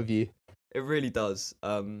it out of you. It really does.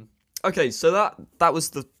 Okay, so that was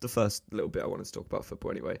the first little bit I wanted to talk about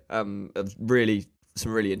football anyway.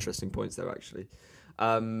 Some really interesting points there, actually.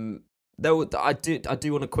 I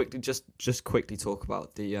do want to quickly just quickly talk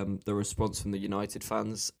about the response from the United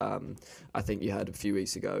fans. I think you heard a few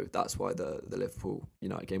weeks ago that's why the Liverpool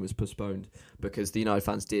United game was postponed, because the United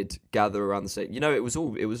fans did gather around the stadium. It was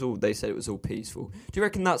all they said it was all peaceful. Do you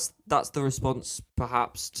reckon that's the response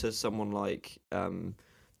perhaps to someone like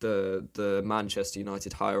the Manchester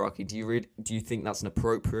United hierarchy? Do you think that's an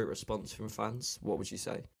appropriate response from fans? What would you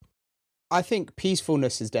say? I think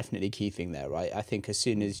peacefulness is definitely a key thing there, right? I think as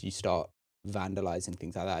soon as you start vandalising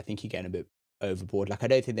things like that, I think you're getting a bit overboard. Like, I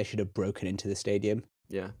don't think they should have broken into the stadium.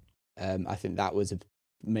 Yeah. I think that was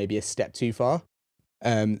maybe a step too far.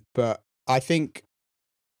 But I think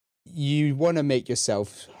you want to make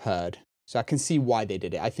yourself heard. So I can see why they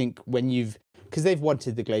did it. I think because they've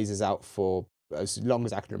wanted the Glazers out for as long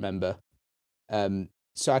as I can remember.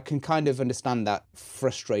 So I can kind of understand that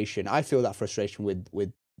frustration. I feel that frustration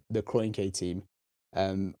with the Kroenke team.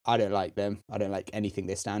 I don't like them. I don't like anything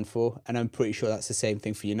they stand for. And I'm pretty sure that's the same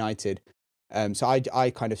thing for United. So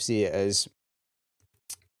I kind of see it as,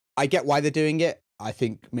 I get why they're doing it. I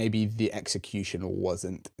think maybe the execution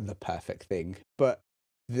wasn't the perfect thing, but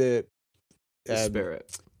the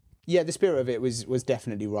spirit. Yeah, the spirit of it was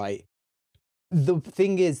definitely right. The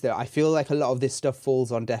thing is that I feel like a lot of this stuff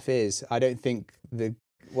falls on deaf ears. I don't think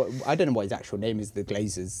I don't know what his actual name is, the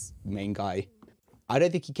Glazers main guy. I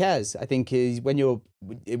don't think he cares. I think when you're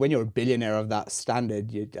a billionaire of that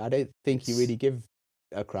standard, I don't think you really give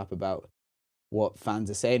a crap about what fans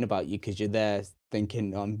are saying about you, because you're there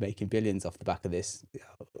thinking, I'm making billions off the back of this.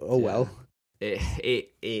 Oh well.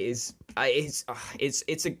 It is.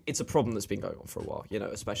 It's a problem that's been going on for a while.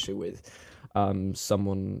 Especially with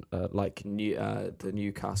someone like the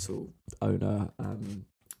Newcastle owner.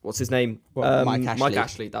 What's his name? Mike Ashley. Mike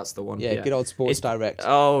Ashley, that's the one. Yeah, good old Sports Direct.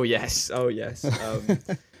 Oh yes.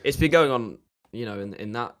 It's been going on,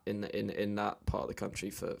 in that part of the country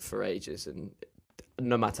for ages, and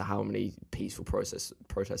no matter how many peaceful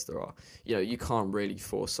protests there are, you can't really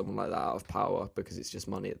force someone like that out of power, because it's just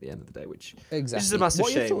money at the end of the day, which is a massive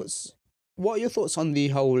shame. What are your thoughts on the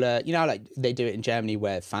whole, like they do it in Germany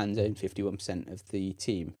where fans own 51% of the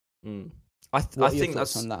team? I think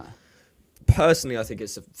that's on that. Personally, I think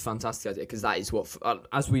it's a fantastic idea, because that is what,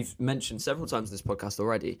 as we've mentioned several times in this podcast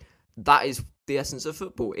already, that is the essence of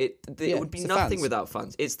football. It would be nothing fans. Without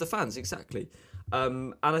fans. It's the fans, exactly.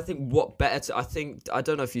 And I think I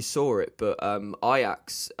don't know if you saw it, but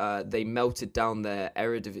Ajax, they melted down their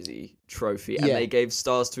Eredivisie trophy, and they gave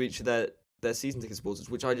stars to each of their season ticket supporters,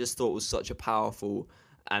 which I just thought was such a powerful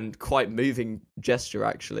and quite moving gesture,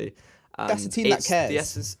 actually. That's a team that cares. The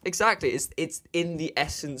essence, exactly. It's in the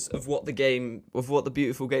essence of what the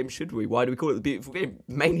beautiful game should be. Why do we call it the beautiful game?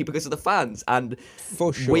 Mainly because of the fans, and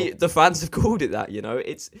for sure, the fans have called it that.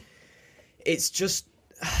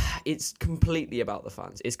 It's completely about the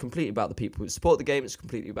fans. It's completely about the people who support the game. It's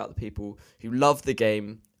completely about the people who love the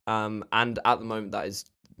game. And at the moment, that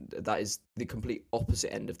is the complete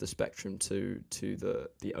opposite end of the spectrum to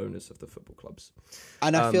the owners of the football clubs.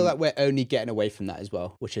 And I feel like we're only getting away from that as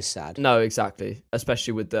well, which is sad. No, exactly.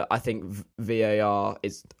 Especially with I think VAR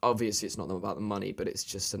is obviously, it's not about the money, but it's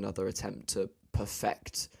just another attempt to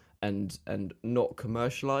perfect and not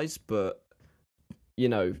commercialize, but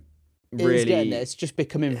really, it's just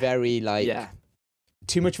becoming very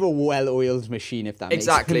too much of a well-oiled machine, if that makes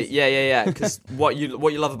sense. Exactly. Yeah. Because what you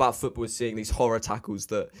love about football is seeing these horror tackles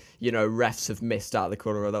that refs have missed out of the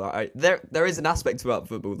corner of the eye. There is an aspect about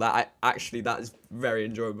football that that is very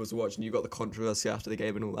enjoyable to watch, and you've got the controversy after the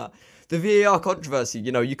game and all that. The VAR controversy,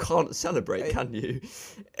 you can't celebrate, can you?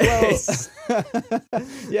 Well,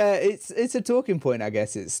 yeah, it's a talking point, I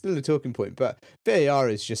guess. It's still a talking point, but VAR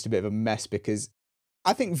is just a bit of a mess, because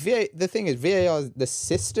I think the thing is, VAR, the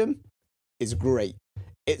system is great.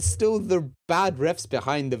 It's still the bad refs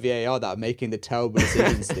behind the VAR that are making the terrible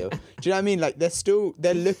decisions still. Do you know what I mean? Like,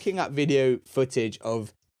 they're looking at video footage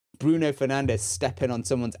of Bruno Fernandes stepping on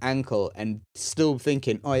someone's ankle and still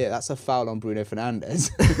thinking, oh yeah, that's a foul on Bruno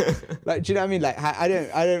Fernandes. Like, do you know what I mean? Like, I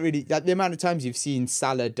don't really, like, the amount of times you've seen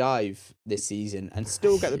Salah dive this season and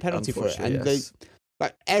still get the penalty for it. And yes.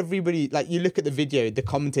 Like, everybody, like, you look at the video, the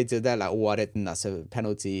commentators are there like, oh, I don't think that's a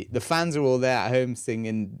penalty. The fans are all there at home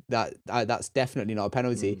singing that that's definitely not a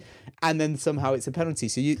penalty. And then somehow it's a penalty.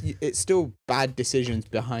 So it's still bad decisions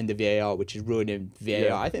behind the VAR, which is ruining VAR.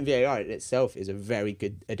 Yeah. I think VAR itself is a very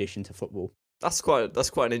good addition to football. That's quite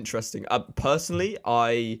an interesting. Personally,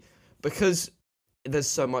 because there's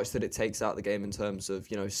so much that it takes out of the game in terms of,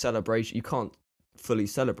 celebration. You can't fully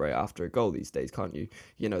celebrate after a goal these days, can't you?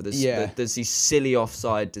 There's these silly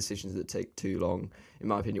offside decisions that take too long, in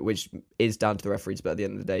my opinion, which is down to the referees, but at the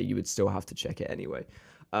end of the day, you would still have to check it anyway.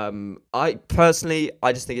 I personally,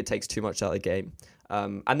 I just think it takes too much out of the game.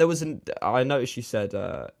 And there was I noticed you said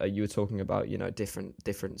you were talking about, you know, different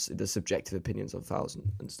the subjective opinions on fouls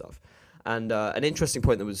and stuff. And an interesting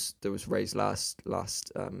point that was raised last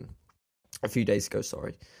a few days ago,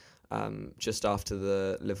 sorry, just after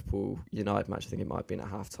the Liverpool United match. I think it might have been at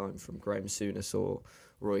halftime, from Graham Souness or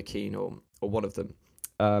Roy Keane or one of them.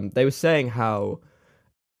 They were saying how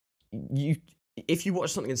if you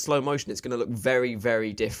watch something in slow motion, it's going to look very,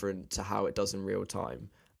 very different to how it does in real time.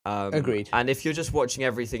 Agreed. And if you're just watching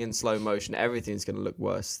everything in slow motion, everything's going to look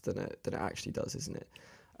worse than it actually does, isn't it?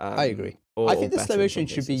 I agree. I think the slow motion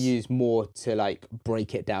should be used more to like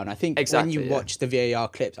break it down. I think when you watch the VAR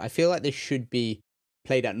clips, I feel like they should be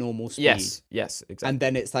played at normal speed. Yes, exactly. And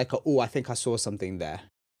then it's like, I think I saw something there.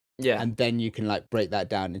 Yeah. And then you can like break that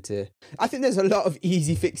down into. I think there's a lot of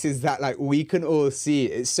easy fixes that like we can all see.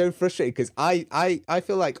 It's so frustrating because I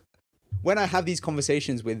feel like when I have these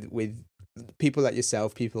conversations with people like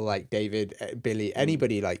yourself, people like David, Billy,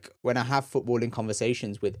 anybody, like when I have footballing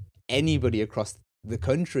conversations with anybody across the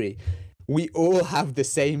country, we all have the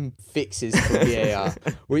same fixes for VAR.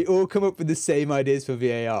 We all come up with the same ideas for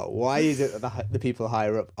VAR. Why is it that the people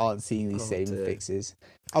higher up aren't seeing these same fixes?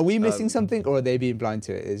 Are we missing something, or are they being blind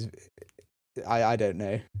to it? I don't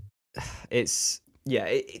know. It's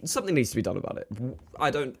something needs to be done about it.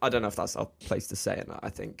 I don't know if that's our place to say it. I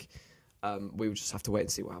think we will just have to wait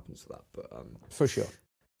and see what happens with that. But for sure,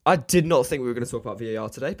 I did not think we were going to talk about VAR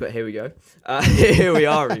today, but here we go. Here we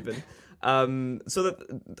are even. So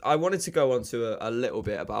I wanted to go on to a little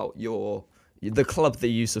bit about the club that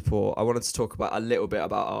you support. I wanted to talk about a little bit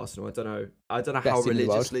about Arsenal. I don't know how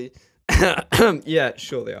religiously. Yeah,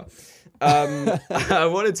 sure they are. I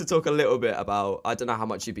wanted to talk a little bit about. I don't know how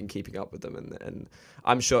much you've been keeping up with them, and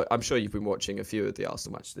I'm sure you've been watching a few of the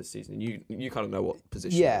Arsenal matches this season. You kind of know what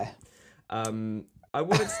position. Yeah. I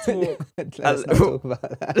wanted to talk. Let's not talk about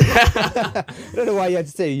that. I don't know why you had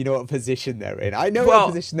to say you know what position they're in. I know what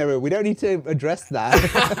position they're in. We don't need to address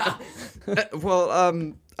that.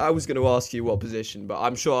 I was going to ask you what position, but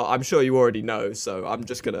I'm sure you already know. So I'm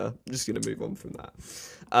just gonna move on from that.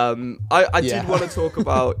 I did want to talk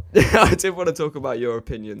about. I did want to talk about your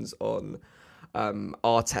opinions on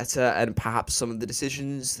Arteta and perhaps some of the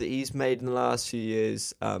decisions that he's made in the last few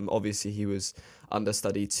years. Obviously, he was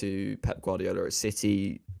understudy to Pep Guardiola at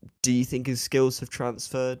City. Do you think his skills have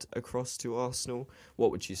transferred across to Arsenal?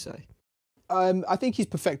 What would you say? I think he's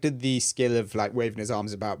perfected the skill of like waving his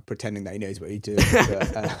arms about, pretending that he knows what he's doing.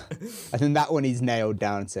 But, I think that one he's nailed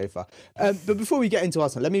down so far. But before we get into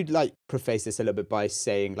Arsenal, let me like preface this a little bit by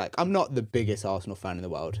saying like I'm not the biggest Arsenal fan in the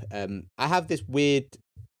world. I have this weird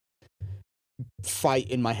fight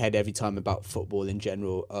in my head every time about football in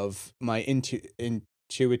general of my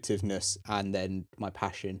intuitiveness and then my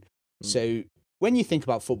passion. So when you think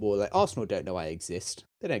about football, like Arsenal don't know I exist.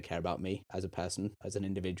 They don't care about me as a person, as an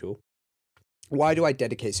individual. Why do I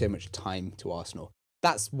dedicate so much time to Arsenal?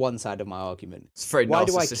 That's one side of my argument. It's a very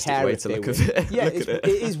narcissistic way to look at it. Yeah, it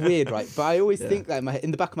is weird, right? But I always think that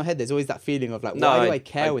in the back of my head, there's always that feeling of like, why do I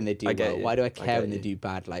care when they do well? Why do I care when they do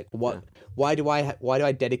bad? Like, what? Yeah. Why do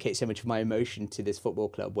I dedicate so much of my emotion to this football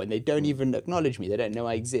club when they don't even acknowledge me? They don't know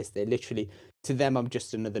I exist. They literally, to them, I'm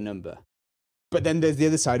just another number. But then there's the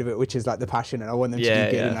other side of it, which is like the passion, and I want them to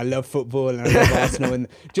do good, and I love football, and I love Arsenal, and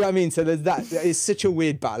do you know what I mean? So there's that. It's such a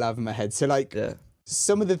weird battle I have in my head. So like,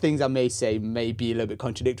 some of the things I may say may be a little bit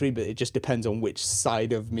contradictory, but it just depends on which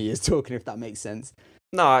side of me is talking, if that makes sense.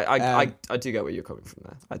 No, I do get where you're coming from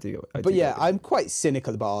there. I do. But yeah, I'm quite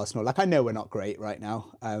cynical about Arsenal. Like I know we're not great right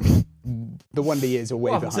now. The wonder years are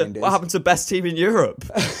way behind us. What happened to best team in Europe?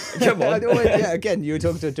 Come on. Yeah, again, you were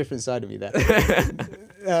talking to a different side of me there.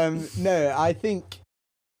 No, I think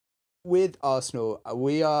with Arsenal,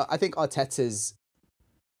 I think Arteta's.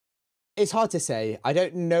 It's hard to say. I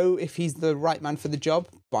don't know if he's the right man for the job,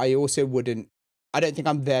 but I also wouldn't. I don't think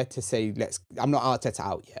I'm there to say I'm not Arteta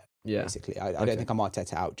out yet. Yeah. Basically, I don't think I'm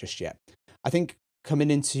Arteta out just yet. I think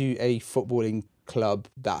coming into a footballing club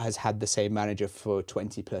that has had the same manager for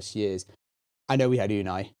 20 plus years. I know we had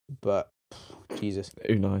Unai, but Jesus.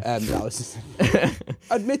 Unai. That was.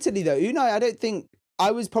 Admittedly, though, Unai, I don't think.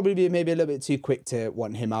 I was probably maybe a little bit too quick to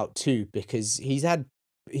want him out too, because he's had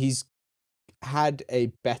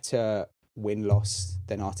a better win-loss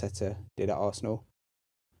than Arteta did at Arsenal,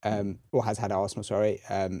 or has had at Arsenal, sorry.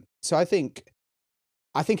 So I think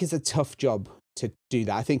it's a tough job to do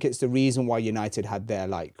that. I think it's the reason why United had their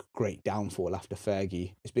like great downfall after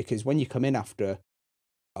Fergie. It's because when you come in after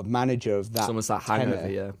a manager of that, it's almost that hangover,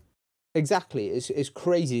 yeah. Exactly, it's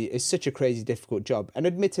crazy. It's such a crazy, difficult job. And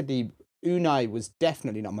admittedly, Unai was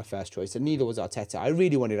definitely not my first choice, and neither was Arteta. I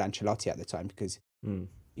really wanted Ancelotti at the time because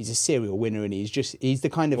he's a serial winner, and he's the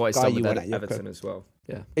kind of guy you want at your Everton as well.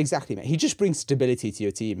 Yeah, exactly, mate. He just brings stability to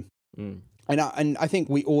your team. And I think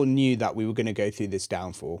we all knew that we were going to go through this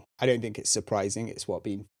downfall. I don't think it's surprising. It's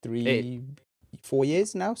been 4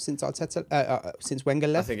 years now since Arteta, since Wenger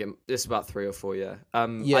left. I think it's about 3 or 4. Yeah.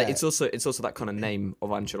 It's also that kind of name of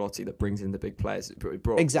Ancelotti that brings in the big players. It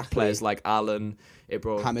brought players like Allen. It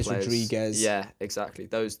brought James Rodriguez. Yeah, exactly.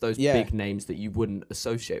 Those big names that you wouldn't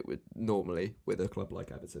associate with normally with a club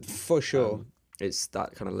like Everton. For sure. It's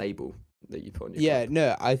that kind of label that you put on your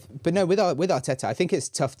club. With Arteta, I think it's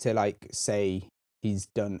tough to like say he's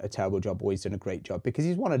done a terrible job or he's done a great job, because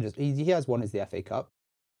he has won the FA Cup,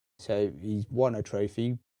 so he's won a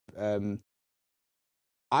trophy.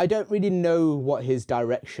 I don't really know what his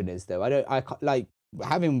direction is though. I like,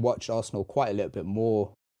 having watched Arsenal quite a little bit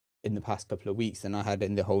more in the past couple of weeks than I had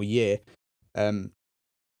in the whole year.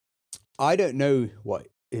 I don't know what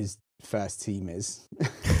his first team is.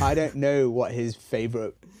 I don't know what his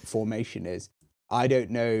favourite formation is. I don't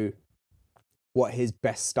know what his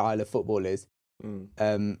best style of football is.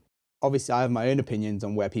 Obviously, I have my own opinions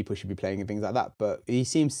on where people should be playing and things like that, but he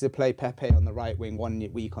seems to play Pepe on the right wing one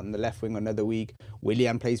week, on the left wing another week.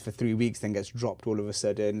 Willian plays for 3 weeks, then gets dropped all of a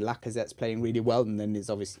sudden. Lacazette's playing really well, and then is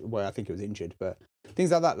obviously, well, I think he was injured, but things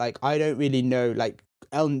like that. Like, I don't really know, like,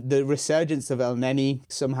 the resurgence of El Neni,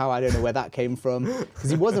 somehow, I don't know where that came from, because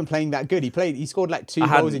he wasn't playing that good. He scored like 2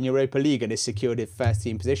 goals in Europa League and has secured his first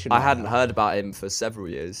team position. I hadn't heard about him for several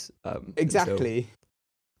years. Exactly.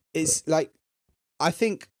 It's like, I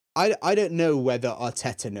think, I don't know whether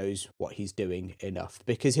Arteta knows what he's doing enough,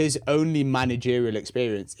 because his only managerial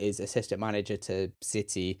experience is assistant manager to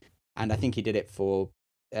City, and I think he did it for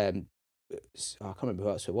I can't remember who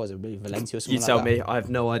else it was. Maybe Valencia or something. You tell me. I have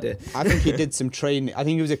no idea. I think he did some training. I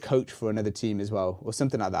think he was a coach for another team as well, or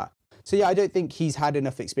something like that. So yeah, I don't think he's had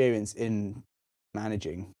enough experience in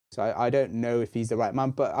managing. So I don't know if he's the right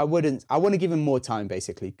man, but I want to give him more time.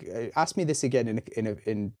 Basically, ask me this again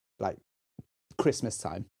in like Christmas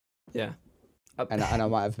time. Yeah, and I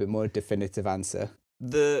might have a bit more definitive answer.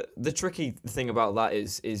 The tricky thing about that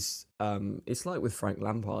is it's like with Frank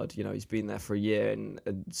Lampard. You know, he's been there for a year, and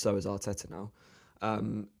so is Arteta now.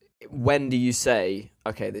 When do you say,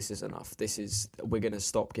 okay, this is enough? We're going to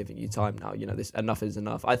stop giving you time now. You know, this enough is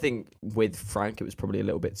enough. I think with Frank, it was probably a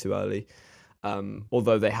little bit too early.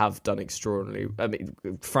 Although they have done extraordinarily. I mean,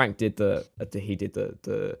 Frank did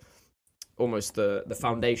almost the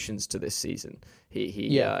foundations to this season.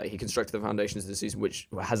 He constructed the foundations of the season, which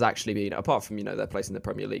has actually been, apart from, you know, their place in the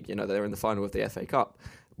Premier League, you know, they're in the final of the FA Cup,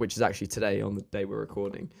 which is actually today on the day we're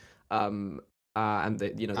recording. And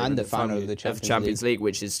the final of the Champions League,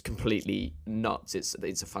 which is completely nuts. It's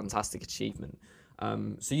a fantastic achievement.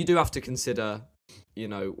 So you do have to consider, you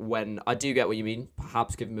know, when I do get what you mean,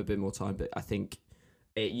 perhaps give him a bit more time, but I think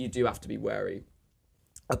you do have to be wary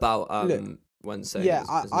about when saying. Yeah,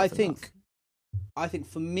 I think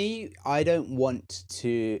for me, I don't want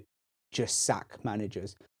to just sack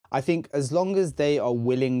managers. I think as long as they are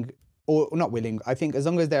willing, or not willing, I think as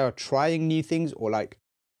long as they are trying new things, or like,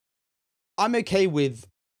 I'm okay with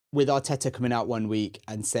Arteta coming out one week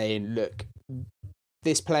and saying, look,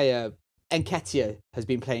 this player, Nketiah, has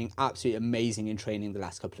been playing absolutely amazing in training the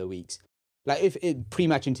last couple of weeks. Like, if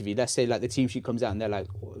pre-match interview, let's say like the team sheet comes out and they're like,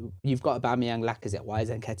 you've got Aubameyang, Lacazette, why is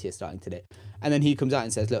Nketiah starting today? And then he comes out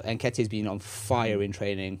and says, look, Nketiah's been on fire in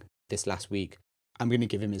training this last week. I'm going to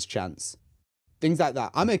give him his chance. Things like that.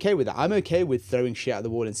 I'm okay with that. I'm okay with throwing shit at the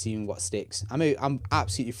wall and seeing what sticks. I'm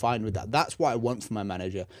absolutely fine with that. That's what I want from my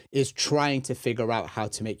manager, is trying to figure out how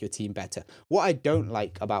to make your team better. What I don't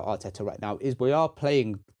like about Arteta right now is we are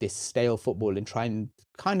playing this stale football and trying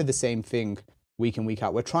kind of the same thing week in, week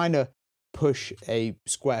out. We're trying to push a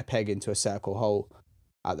square peg into a circle hole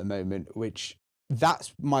at the moment, which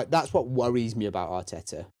that's what worries me about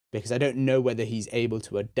Arteta, because I don't know whether he's able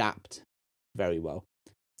to adapt very well.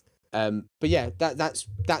 But yeah, that's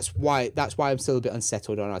why I'm still a bit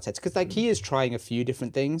unsettled on Arteta, because like he is trying a few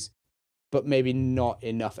different things, but maybe not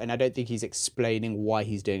enough, and I don't think he's explaining why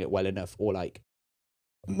he's doing it well enough, or like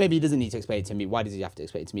maybe he doesn't need to explain it to me. Why does he have to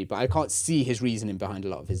explain it to me? But I can't see his reasoning behind a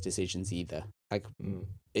lot of his decisions either. Like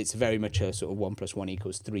it's very much a sort of 1 + 1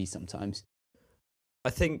 = 3 sometimes. I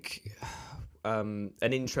think an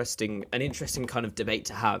interesting kind of debate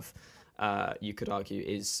to have, you could argue,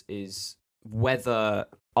 is whether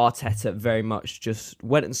Arteta very much just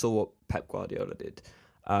went and saw what Pep Guardiola did,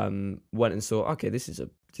 went and saw, okay, this is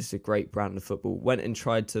a great brand of football, went and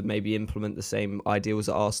tried to maybe implement the same ideals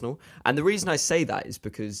at Arsenal. And the reason I say that is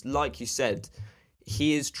because, like you said,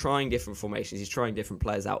 he is trying different formations. He's trying different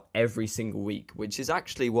players out every single week, which is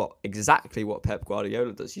actually exactly what Pep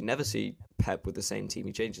Guardiola does. You never see Pep with the same team.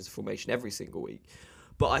 He changes the formation every single week.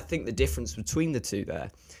 But I think the difference between the two there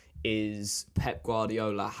is Pep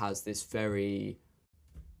Guardiola has this very,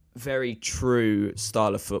 very true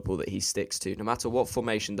style of football that he sticks to. No matter what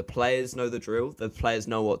formation, the players know the drill. The players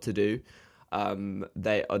know what to do.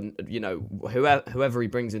 They are, whoever he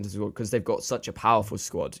brings into the squad, because they've got such a powerful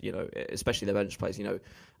squad, especially the bench players,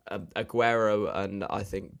 Aguero and I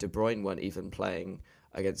think De Bruyne weren't even playing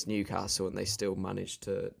against Newcastle and they still managed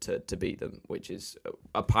to beat them, which is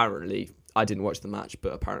apparently, I didn't watch the match,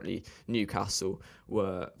 but apparently Newcastle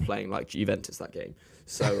were playing like Juventus that game.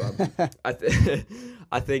 So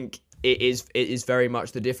I think it is very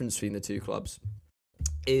much the difference between the two clubs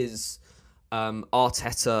is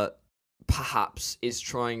Arteta perhaps is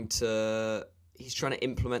trying to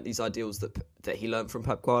implement these ideals that he learned from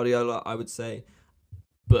Pep Guardiola, I would say,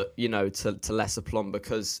 but to lesser aplomb,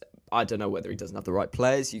 because I don't know whether he doesn't have the right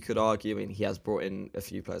players. You could argue. I mean, he has brought in a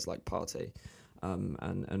few players like Partey,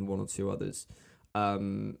 and one or two others.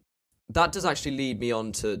 That does actually lead me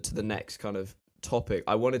on to the next kind of topic.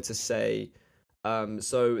 I wanted to say,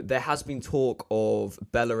 so there has been talk of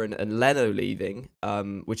Bellerin and Leno leaving,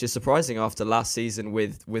 which is surprising after last season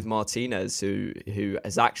with Martinez, who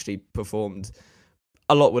has actually performed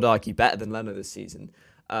a lot, would argue, better than Leno this season.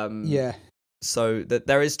 Yeah. So that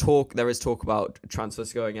there is talk about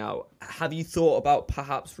transfers going out. Have you thought about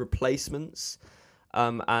perhaps replacements,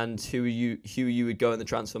 and who you would go in the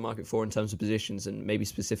transfer market for in terms of positions and maybe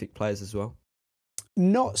specific players as well?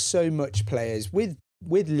 Not so much players. With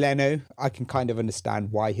Leno, I can kind of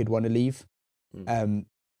understand why he'd want to leave.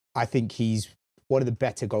 I think he's one of the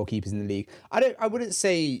better goalkeepers in the league. I wouldn't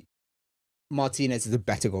say Martinez is a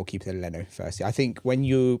better goalkeeper than Leno, firstly. I think when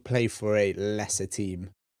you play for a lesser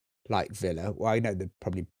team like Villa, well, I know they're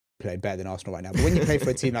probably playing better than Arsenal right now, but when you play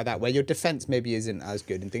for a team like that, where your defence maybe isn't as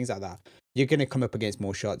good and things like that, you're going to come up against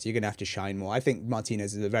more shots. You're going to have to shine more. I think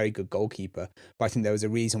Martinez is a very good goalkeeper, but I think there was a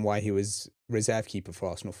reason why he was reserve keeper for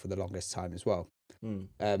Arsenal for the longest time as well.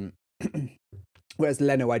 Whereas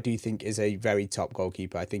Leno, I do think, is a very top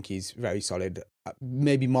goalkeeper. I think he's very solid,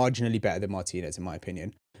 maybe marginally better than Martinez, in my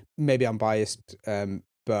opinion. Maybe I'm biased,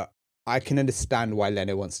 but I can understand why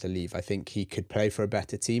Leno wants to leave. I think he could play for a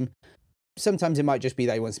better team. Sometimes it might just be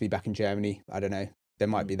that he wants to be back in Germany. I don't know. There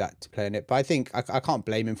might be that to play in it. But I think I can't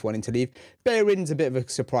blame him for wanting to leave. Bellerin's a bit of a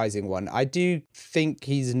surprising one. I do think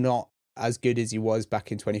he's not as good as he was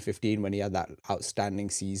back in 2015 when he had that outstanding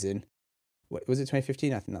season. What, was it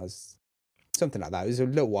 2015? I think that was something like that. It was a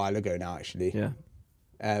little while ago now, actually. Yeah.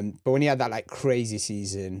 But when he had that like crazy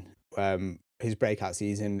season, his breakout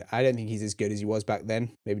season, I don't think he's as good as he was back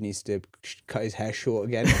then. Maybe needs to cut his hair short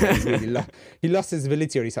again. He lost his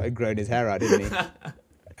ability when he started growing his hair out, didn't he?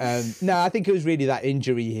 No, I think it was really that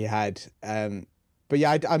injury he had. But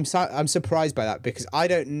yeah, I'm surprised by that, because I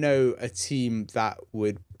don't know a team that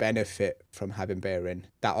would benefit from having Bellerin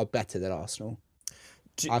that are better than Arsenal.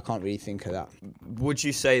 I can't really think of that. Would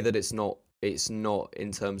you say that it's not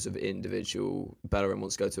in terms of individual, Bellerin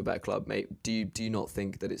wants to go to a better club, mate? Do you not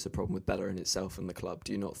think that it's a problem with Bellerin itself and the club?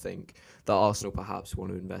 Do you not think that Arsenal perhaps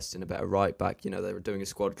want to invest in a better right back? They were doing a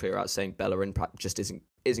squad clear out saying Bellerin just isn't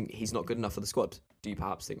he's not good enough for the squad. Do you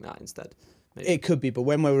perhaps think that instead? Maybe? It could be, but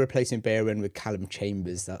when we're replacing Bellerin with Callum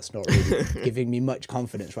Chambers, that's not really giving me much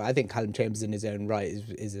confidence, right? I think Callum Chambers in his own right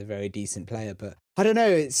is a very decent player, but I don't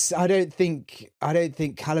know. I don't think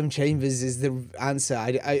Callum Chambers is the answer.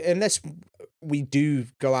 Unless we do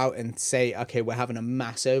go out and say, okay, we're having a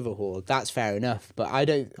mass overhaul, that's fair enough. But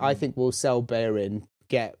I think we'll sell Bellerin,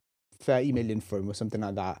 get 30 million for him or something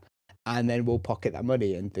like that, and then we'll pocket that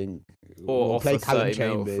money and think we'll play Callum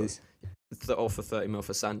Chambers. Offer 30 mil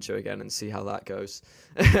for Sancho again and see how that goes.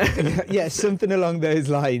 Yeah, something along those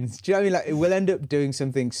lines. Do you know what I mean? Like, we'll end up doing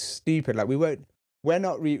something stupid. Like, we're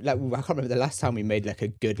not I can't remember the last time we made like a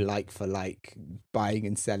good for buying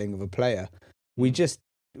and selling of a player.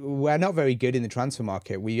 We're not very good in the transfer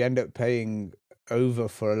market. We end up paying over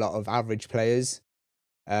for a lot of average players.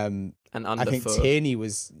 And underfoot. I think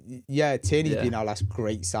Tierney's been our last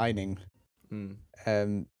great signing.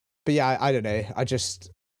 But yeah, I don't know.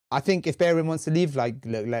 I think if Bellerin wants to leave, let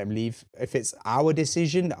him leave. If it's our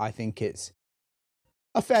decision, I think it's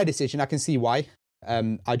a fair decision. I can see why.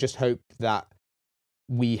 I just hope that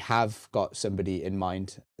we have got somebody in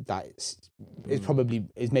mind that is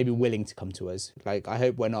maybe willing to come to us. Like, I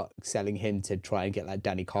hope we're not selling him to try and get like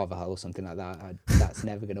Danny Carvajal or something like that. That's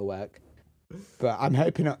never going to work. But I'm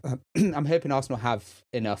hoping Arsenal have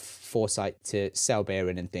enough foresight to sell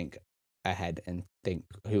Bellerin and think ahead and think,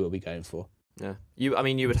 who are we going for? Yeah, I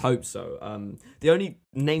mean, you would hope so. The only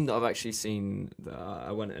name that I've actually seen that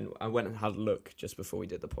I went and had a look just before we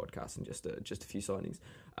did the podcast, and just a few signings.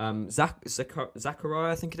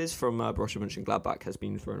 Zachariah, I think it is, from Borussia Mönchengladbach, has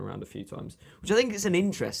been thrown around a few times, which I think is an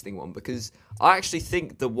interesting one, because I actually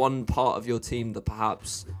think the one part of your team that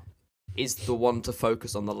perhaps is the one to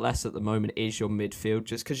focus on the less at the moment is your midfield,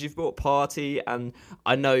 just because you've got Partey, and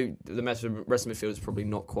I know the rest of the midfield is probably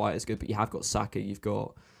not quite as good, but you have got Saka, you've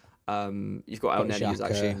got El Neni, who's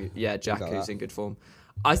actually Jack, who's in good form.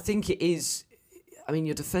 I think it is. I mean,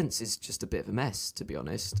 your defence is just a bit of a mess, to be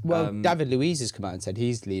honest. Well, David Luiz has come out and said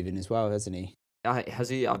he's leaving as well, hasn't he? Has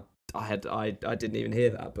he? I didn't even hear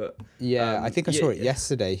that, but I think I saw it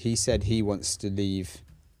yesterday. He said he wants to leave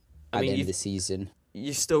at the end of the season.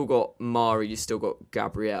 You've still got Mari, you've still got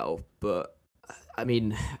Gabriel, but I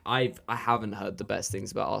mean, I haven't heard the best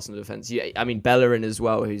things about Arsenal defence. Yeah, I mean, Bellerin as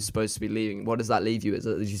well, who's supposed to be leaving. What does that leave you? As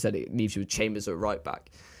you said, it leaves you with Chambers at right back.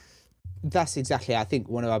 That's exactly, I think,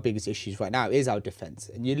 one of our biggest issues right now is our defence.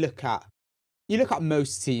 And you look at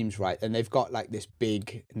most teams, right, and they've got like this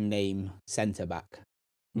big name centre back.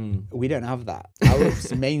 We don't have that. Our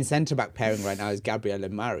main centre back pairing right now is Gabriel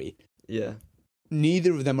and Mari. Yeah.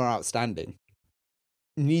 Neither of them are outstanding.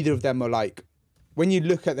 Neither of them are like, when you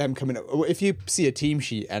look at them coming up, if you see a team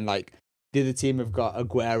sheet and like the other team have got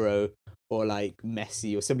Aguero or like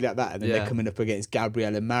Messi or something like that, and then they're coming up against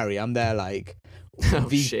Gabriel and Mari, I'm there like,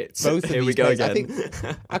 shit. Both of Here these we go players,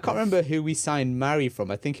 again. I can't remember who we signed Mari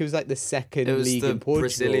from. I think it was like the second league in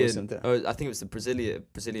Portugal or something. Oh, I think it was the Brazilian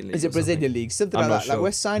league. Is it Brazilian league? Something I'm like not that. Like, sure.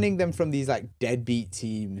 we're signing them from these like deadbeat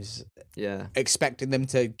teams. Yeah. Expecting them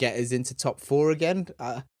to get us into top 4 again.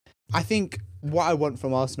 I think what I want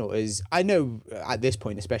from Arsenal is, I know at this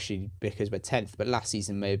point, especially because we're 10th, but last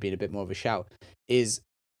season may have been a bit more of a shout, is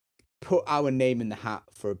put our name in the hat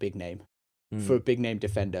for a big name, for a big name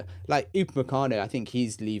defender. Like Upamecano, I think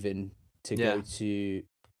he's leaving to go to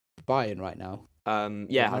Bayern right now. I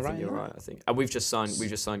think you're right. I think, and we've just signed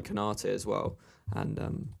Konate as well,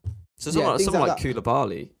 and so someone like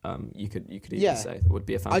Koulibaly, you could even say that would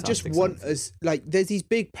be a fantastic. I just want us, like, there's these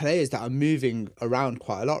big players that are moving around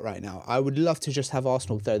quite a lot right now. I would love to just have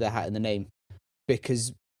Arsenal throw their hat in the name,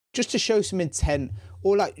 because just to show some intent,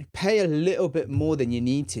 or like pay a little bit more than you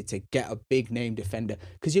need to get a big name defender.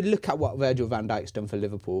 Because you look at what Virgil van Dijk's done for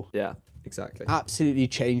Liverpool. Yeah, exactly. Absolutely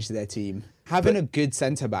changed their team. Having a good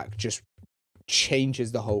centre back just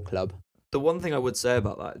changes the whole club. The one thing I would say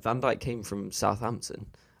about that, Van Dijk came from Southampton.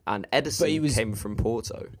 And Edison came from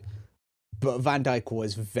Porto. But Van Dijk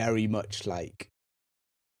was very much like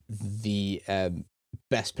the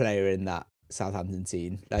best player in that Southampton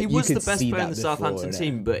team. Like, he was the best player in the Southampton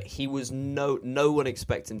team, but he was no one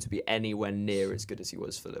expected him to be anywhere near as good as he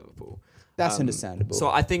was for Liverpool. That's understandable. So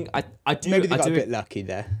I think I do. Maybe they got a bit lucky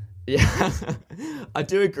there. Yeah, I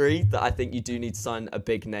do agree that I think you do need to sign a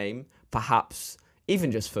big name, perhaps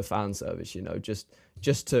even just for fan service.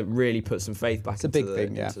 Just to really put some faith back into the... It's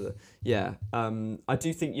a big thing, I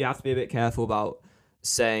do think you have to be a bit careful about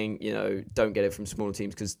saying, don't get it from smaller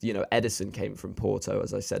teams, because, Edison came from Porto,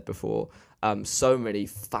 as I said before. So many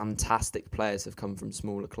fantastic players have come from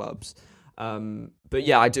smaller clubs. But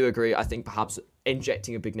yeah, I do agree. I think perhaps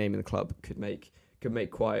injecting a big name in the club could make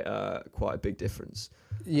quite a big difference.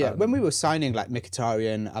 Yeah, when we were signing like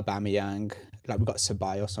Mkhitaryan, Aubameyang, like we got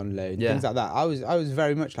Ceballos on loan, things like that. I was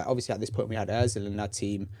very much like, obviously at this point we had Ozil in our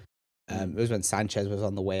team. It was when Sanchez was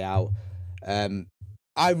on the way out.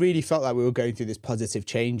 I really felt like we were going through this positive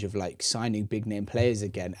change of like signing big name players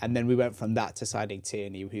again, and then we went from that to signing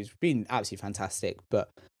Tierney, who's been absolutely fantastic.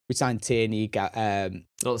 But we signed Tierney, not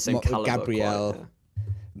the same caliber, Gabriel. Quite,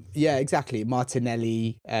 yeah, exactly.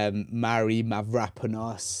 Martinelli, Mari,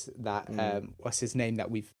 Mavropanos, that what's his name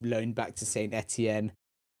that we've loaned back to Saint Etienne.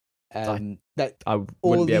 That I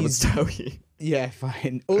wouldn't be able to tell you. Yeah,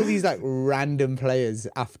 fine. All these like random players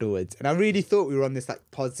afterwards, and I really thought we were on this like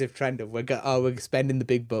positive trend of we're spending the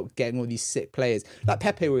big bucks, getting all these sick players. Like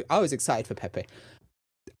Pepe, I was excited for Pepe.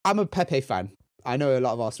 I'm a Pepe fan. I know a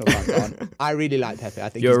lot of Arsenal fans aren't. I really like Pepe. I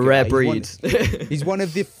think you're a rare breed. He's one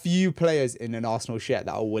of the few players in an Arsenal shirt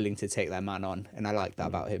that are willing to take their man on, and I like that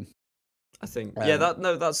about him. I think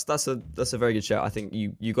that's a very good shout. I think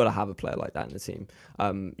you got to have a player like that in the team.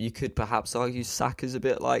 You could perhaps argue Saka's a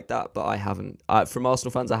bit like that, but I haven't. From Arsenal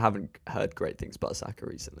fans, I haven't heard great things about Saka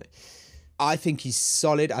recently. I think he's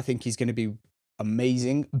solid. I think he's going to be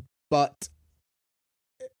amazing, but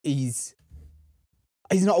he's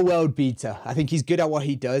not a world beater. I think he's good at what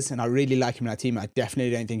he does, and I really like him in our team. I definitely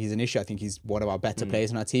don't think he's an issue. I think he's one of our better players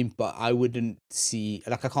in our team, but I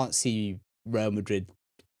can't see Real Madrid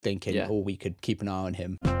thinking, we could keep an eye on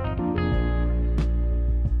him.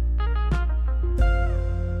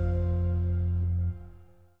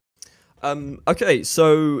 Okay,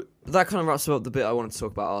 so that kind of wraps up the bit I wanted to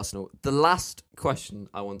talk about Arsenal. The last question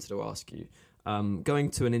I wanted to ask you, going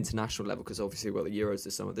to an international level, because obviously we've got the Euros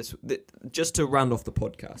this summer. Just to round off the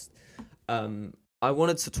podcast, I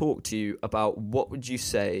wanted to talk to you about what would you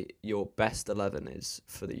say your best 11 is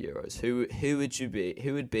for the Euros. Who would you be?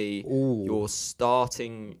 Who would be your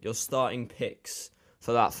starting picks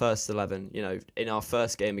for that first 11? You know, in our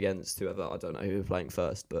first game against whoever, I don't know who we're playing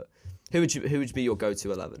first, but who would be your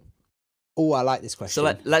go-to 11? Oh, I like this question.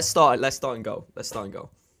 So let's start in goal.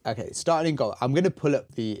 Okay, starting in goal. I'm going to pull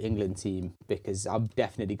up the England team because I'm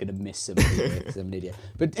definitely going to miss somebody because I'm an idiot.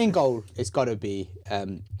 But in goal, it's got to be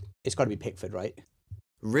Pickford, right?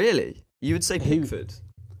 Really? You would say Pickford?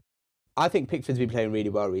 I think Pickford's been playing really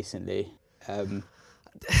well recently. The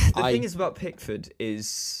thing is about Pickford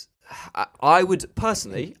is, I would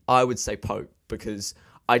say Pope, because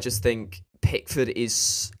I just think Pickford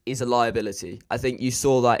is a liability. I think you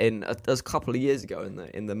saw that in a couple of years ago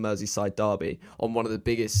in the Merseyside derby, on one of the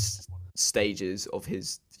biggest stages of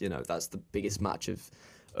his, that's the biggest match of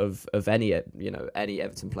any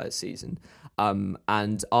Everton player's season.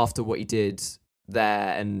 And after what he did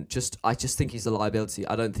there, and I just think he's a liability.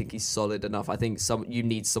 I don't think he's solid enough. I think you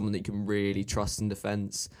need someone that you can really trust in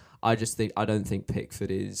defence. I don't think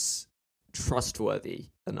Pickford is trustworthy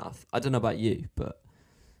enough. I don't know about you, but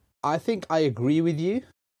I think I agree with you.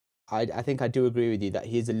 I think I do agree with you that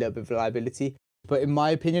he is a little bit of a liability. But in my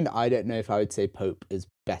opinion, I don't know if I would say Pope is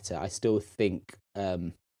better. I still think, yeah,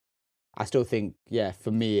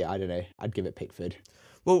 for me, I don't know. I'd give it Pickford.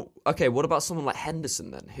 Well, okay, what about someone like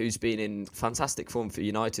Henderson then, who's been in fantastic form for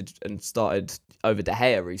United and started over De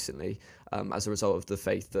Gea recently as a result of the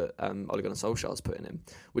faith that Ole Gunnar Solskjaer's put in him?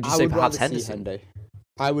 Would you say perhaps Henderson?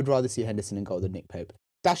 I would rather see Henderson in goal than Nick Pope.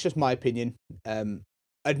 That's just my opinion.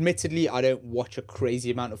 Admittedly, I don't watch a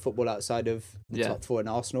crazy amount of football outside of the top four in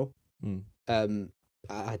Arsenal. I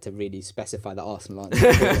had to really specify that Arsenal aren't.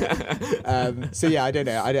 So yeah, I don't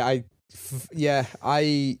know.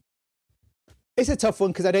 It's a tough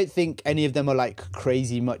one because I don't think any of them are like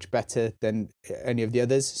crazy much better than any of the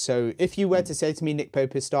others. So if you were to say to me Nick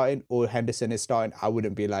Pope is starting or Henderson is starting, I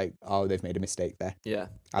wouldn't be like, oh, they've made a mistake there. Yeah,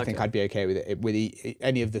 I think I'd be okay with it with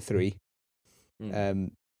any of the three. So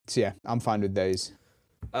yeah, I'm fine with those.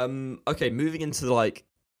 Okay, moving into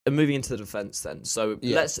the defense then. So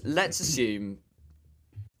let's assume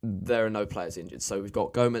there are no players injured. So we've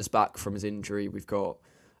got Gomez back from his injury. We've got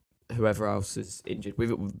whoever else is injured.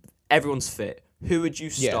 Everyone's fit. Who would you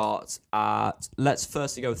start at? Let's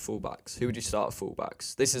firstly go with fullbacks. Who would you start at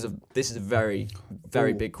fullbacks? This is a very,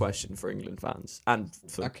 very big question for England fans and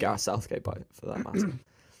for Gareth Southgate for that matter.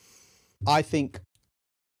 I think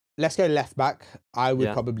let's go left back. I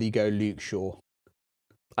would probably go Luke Shaw.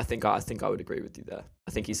 I think I would agree with you there.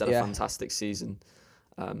 I think he's had a fantastic season.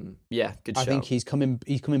 Good shout. I think he's coming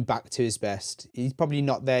back to his best. He's probably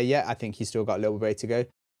not there yet. I think he's still got a little way to go.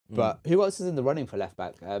 But who else is in the running for left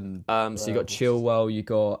back? So you got Chilwell, you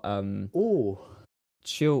got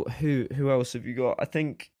who else have you got? I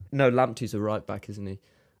think Lamptey's a right back, isn't he?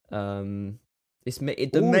 The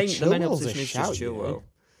main opposition is just Chilwell.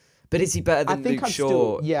 But is he better than Luke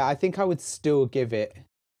Shaw? I think I would still give it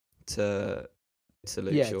to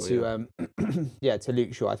Luke Shaw. To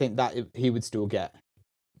Luke Shaw. I think that he would still get.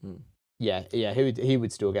 He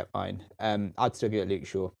would still get fine. I'd still give it Luke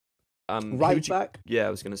Shaw. Right back? Yeah, I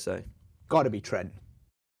was going to say. Gotta be Trent.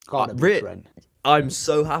 Trent. I'm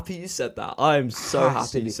so happy you said that.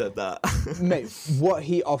 Mate, what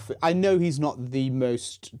he offered... I know he's not the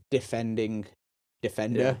most defending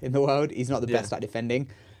defender in the world. He's not the best at defending.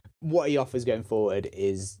 What he offers going forward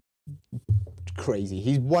is crazy.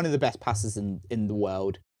 He's one of the best passers in the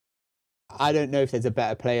world. I don't know if there's a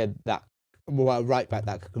better player right back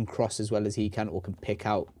that can cross as well as he can or can pick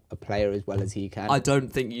out a player as well as he can. I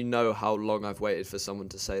don't think you know how long I've waited for someone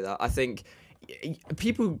to say that. I think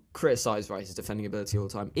people criticize Rice's defending ability all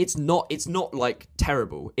the time. It's not like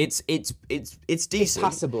terrible. It's decent. It's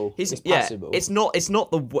passable. Passable. It's not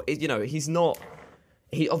he's not.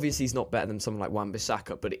 He obviously he's not better than someone like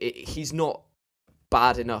Wan-Bissaka, but he's not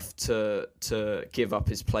bad enough to give up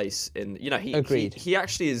his place in. He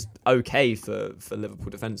actually is okay for Liverpool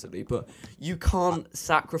defensively, but you can't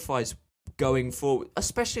sacrifice going forward,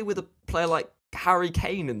 especially with a player like Harry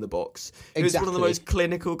Kane in the box, who's one of the most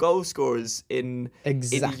clinical goal scorers in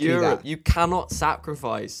Europe. You cannot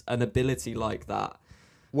sacrifice an ability like that.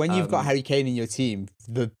 When you've got Harry Kane in your team,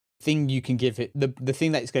 the thing you can give it, the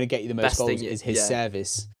thing that's going to get you the most goals is his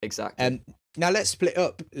service. Exactly. Now let's split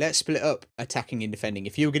up. Let's split up attacking and defending.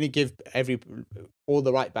 If you're going to give all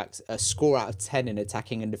the right backs a score out of 10 in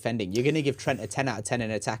attacking and defending, you're going to give Trent a 10 out of 10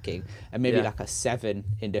 in attacking and maybe like a 7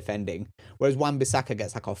 in defending. Whereas Wan-Bissaka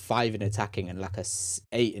gets like a 5 in attacking and like a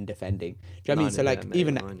 8 in defending. Do you know what I mean? So like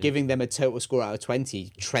even giving them a total score out of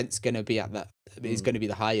 20, Trent's going to be at that. Is going to be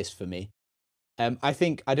the highest for me. I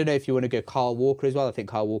think, I don't know if you want to go Kyle Walker as well. I think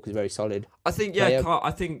Kyle Walker is very solid. I think I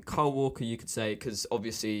think Kyle Walker, you could say, because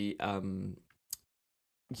obviously,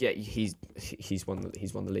 he's won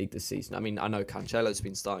the league this season. I mean, I know Cancelo's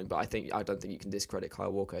been starting, but I don't think you can discredit Kyle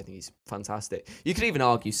Walker. I think he's fantastic. You could even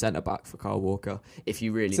argue centre back for Kyle Walker if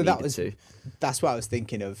you really needed to. That's what I was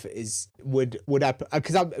thinking of. Is would I?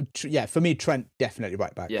 Because for me, Trent definitely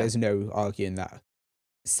right back. Yeah. There's no arguing that.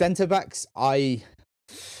 Centre backs,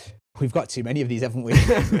 we've got too many of these, haven't we?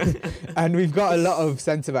 And we've got a lot of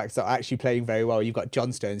centre-backs that are actually playing very well. You've got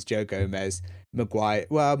John Stones, Joe Gomez, Maguire.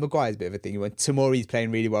 Well, Maguire's a bit of a thing. Tomori's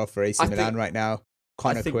playing really well for AC Milan right now.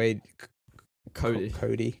 Connor Quaid.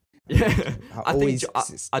 Cody. Yeah. I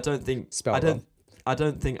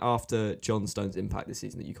don't think after John Stones' impact this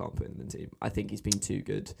season that you can't put him in the team. I think he's been too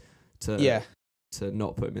good to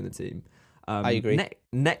not put him in the team. I agree.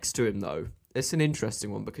 Next to him, though, it's an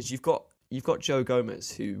interesting one because you've got Joe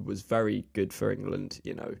Gomez, who was very good for England,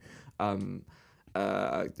 a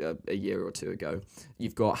year or two ago.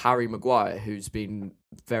 You've got Harry Maguire, who's been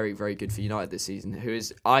very, very good for United this season. Who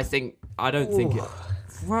is, is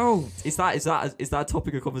that a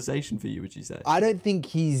topic of conversation for you? Would you say? I don't think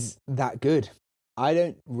he's that good. I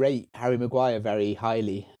don't rate Harry Maguire very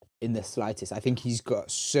highly in the slightest. I think he's got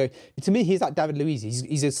to me, he's like David Luiz.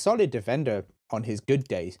 He's a solid defender on his good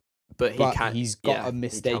days. But he's got a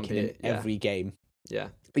mistake in every game. Yeah.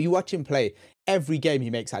 But you watch him play, every game he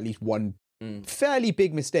makes at least one fairly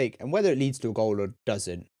big mistake. And whether it leads to a goal or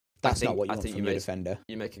doesn't, that's not what you want from your defender.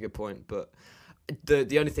 You make a good point. But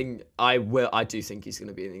the only thing I do think he's going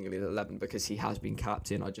to be in England 11 because he has been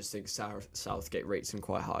captain. I just think Southgate rates him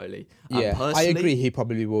quite highly. Yeah, I agree. He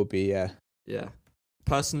probably will be, yeah. Yeah.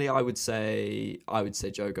 Personally, I would say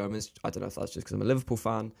Joe Gomez. I don't know if that's just because I'm a Liverpool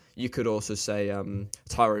fan. You could also say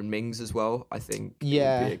Tyrone Mings as well. I think would be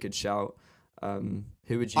a good shout. Who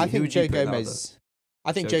would you? I think Joe Gomez.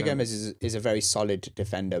 I think Joe Gomez is a very solid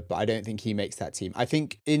defender, but I don't think he makes that team. I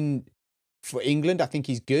think for England, I think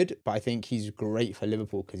he's good, but I think he's great for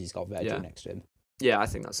Liverpool because he's got Virgil next to him. Yeah, I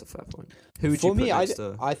think that's a fair point. Who would you put next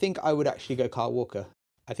to? I think I would actually go Kyle Walker.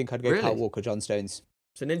 I think I'd go Kyle Walker, John Stones.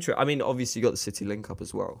 It's an intro. I mean, obviously you got the City link up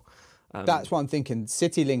as well. That's what I'm thinking.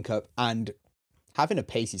 City link up and having a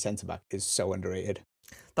pacey centre back is so underrated.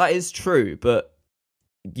 That is true, but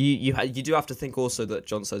you do have to think also that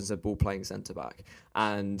John Stones is a ball playing centre back,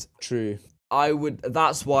 and true.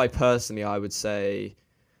 That's why personally I would say.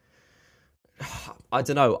 I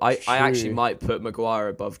don't know. I actually might put Maguire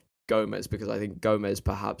above Gomez because I think Gomez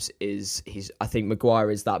perhaps I think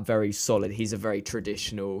Maguire is that very solid. He's a very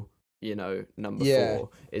traditional. Number 4,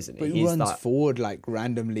 isn't he? But he runs forward like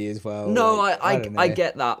randomly as well. No, I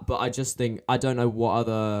get that, but I just think I don't know what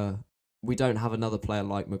other. We don't have another player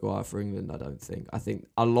like Maguire for England. I don't think. I think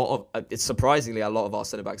a lot of it's surprisingly a lot of our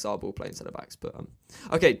centre backs are ball playing centre backs. But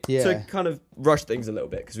okay, to kind of rush things a little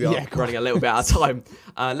bit because we are running a little bit out of time.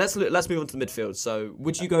 Let's move on to the midfield. So,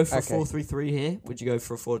 would you go for a 4-3-3 here? Would you go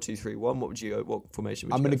for a 4-2-3-1? What formation would you go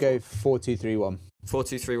for? I'm going to go 4-2-3-1.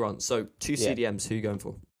 4-2-3-1. So 2 CDMs. Who are you going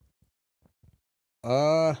for?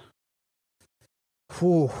 All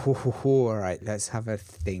right, let's have a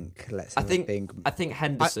think. I think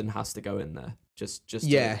Henderson has to go in there. Just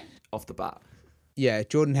off the bat. Yeah,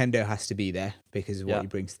 Jordan Hendo has to be there because of what he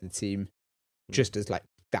brings to the team. Just as like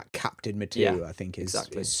that captain material, I think is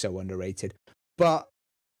so underrated. But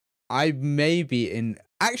I may be in.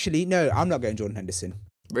 Actually, no, I'm not going Jordan Henderson.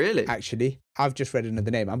 Really? Actually, I've just read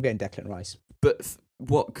another name. I'm going Declan Rice. But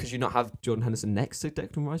what? Could you not have Jordan Henderson next to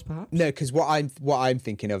Declan Rice, perhaps? No, because what I'm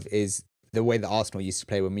thinking of is the way that Arsenal used to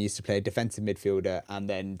play when we used to play a defensive midfielder and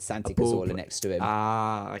then Santi Cazorla next to him.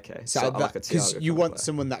 Ah, okay. So because you want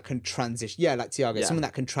someone that can transition, like Thiago, someone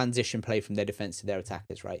that can transition play from their defense to their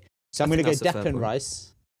attackers, right? So I'm going to go Declan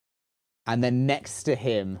Rice, and then next to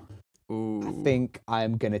him, I think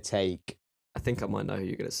I'm going to take. I think I might know who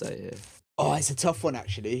you're going to say here. Oh, it's a tough one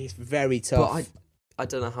actually. It's very tough. But I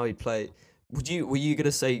don't know how he'd play. Were you going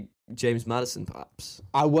to say James Maddison, perhaps?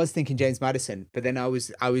 I was thinking James Maddison, but then I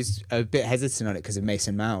was a bit hesitant on it because of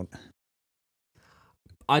Mason Mount.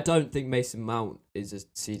 I don't think Mason Mount is a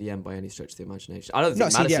CDM by any stretch of the imagination. I don't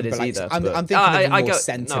think Maddison is either. I'm thinking of more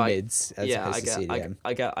centre mids as opposed to CDM.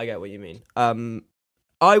 I get what you mean.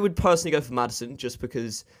 I would personally go for Maddison just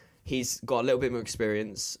because he's got a little bit more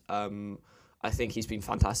experience. I think he's been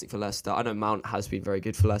fantastic for Leicester. I know Mount has been very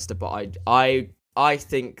good for Leicester, but I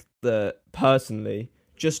think that personally,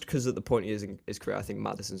 just because at the point he is in his career, I think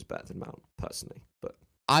Maddison's better than Mount personally. But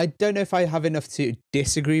I don't know if I have enough to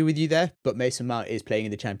disagree with you there, but Mason Mount is playing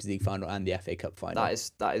in the Champions League final and the FA Cup final.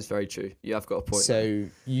 That is very true. You have got a point. So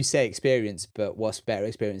you say experience, but what's better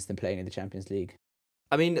experience than playing in the Champions League?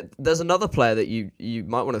 I mean, there's another player that you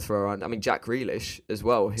might want to throw around. I mean, Jack Grealish as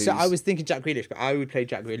well. So I was thinking Jack Grealish, but I would play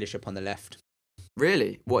Jack Grealish up on the left.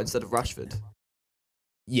 Really? What, instead of Rashford?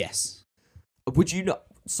 Yes. Would you not?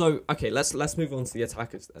 So okay, let's move on to the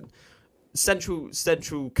attackers then. Central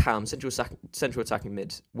attacking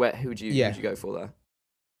mid. Who would you go for there?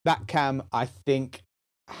 That cam, I think,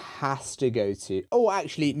 has to go to. Oh,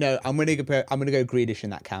 actually, no. I'm gonna go Grealish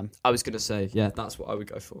in that cam. I was gonna say, yeah, that's what I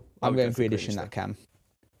would go for. I'm going Grealish in that cam.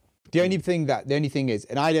 The only thing is,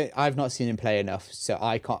 and I've not seen him play enough, so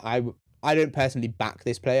I don't personally back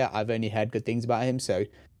this player. I've only heard good things about him, so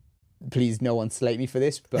please, no one slate me for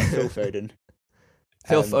this. But Phil Foden.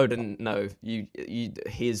 Phil Foden, no, he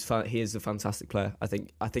is a fantastic player. I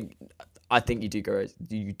think you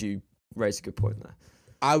do raise a good point there.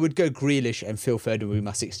 I would go Grealish, and Phil Foden would be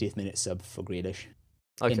my 60th minute sub for Grealish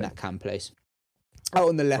in that cam place. Out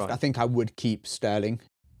on the left, right. I think I would keep Sterling,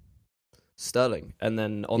 and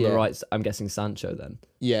then on the right, I'm guessing Sancho. Then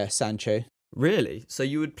Sancho. Really? So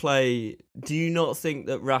you would play? Do you not think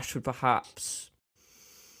that Rashford perhaps?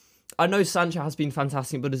 I know Sancho has been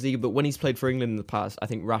fantastic in Bundesliga, but when he's played for England in the past, I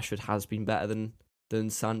think Rashford has been better than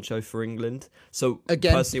Sancho for England. So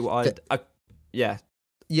again, personally, I was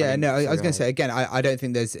going to say again, I don't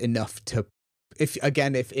think there's enough to. If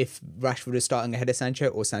Rashford is starting ahead of Sancho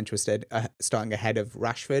or Sancho is starting ahead of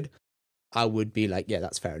Rashford, I would be like, yeah,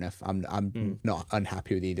 that's fair enough. I'm not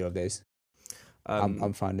unhappy with either of those.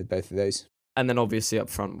 I'm fine with both of those. And then obviously up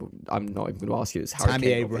front, I'm not even going to ask you. It's Harry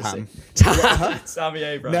Kane, Abraham. Tammy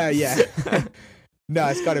Abraham. No, yeah. No,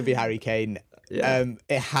 it's got to be Harry Kane. Yeah.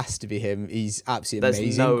 It has to be him. He's absolutely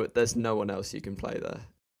amazing. There's no one else you can play there.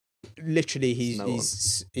 Literally,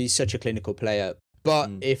 he's such a clinical player.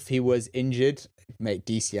 But if he was injured, mate,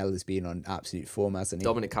 DCL has been on absolute form, hasn't he?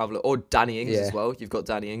 Dominic Calvert-Lewin or Danny Ings as well. You've got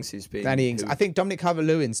Danny Ings who's been... Danny Ings. I think Dominic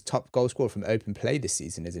Calvert-Lewin's top goal scorer from open play this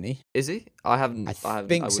season, isn't he? Is he? I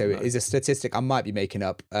think so. It is a statistic I might be making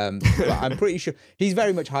up. But I'm pretty sure he's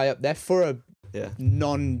very much high up there for a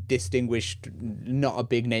non-distinguished, not a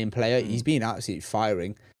big name player. He's been absolutely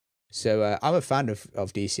firing. So I'm a fan of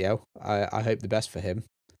DCL. I hope the best for him.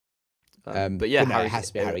 But yeah, it has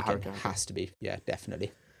to be Harry Kane. Has to be. Yeah,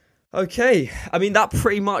 definitely. Okay, I mean, that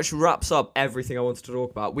pretty much wraps up everything I wanted to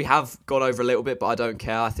talk about. We have gone over a little bit, but I don't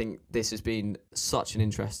care. I think this has been such an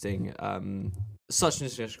interesting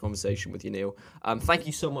conversation with you, Neil. Thank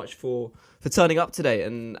you so much for turning up today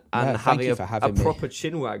and having a proper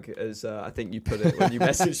chinwag, as I think you put it when you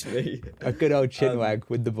messaged me. A good old chinwag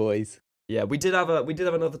with the boys. Yeah, we did have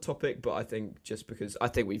another topic, but I think just because I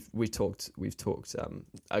think we've talked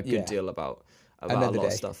a good deal about a lot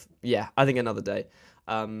of stuff. Yeah, I think another day.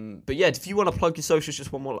 But yeah, if you want to plug your socials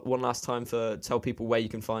just one last time tell people where you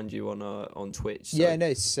can find you on Twitch.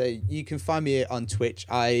 So. So you can find me on Twitch.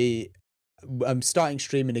 I'm starting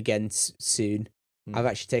streaming again soon. I've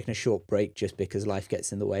actually taken a short break just because life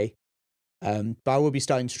gets in the way. But I will be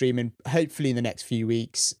starting streaming hopefully in the next few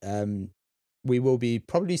weeks. We will be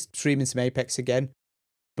probably streaming some Apex again,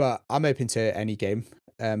 but I'm open to any game.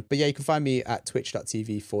 But yeah, you can find me at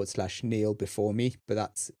twitch.tv/NeelBeforeMe, but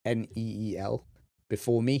that's NEEL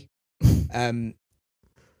before me. And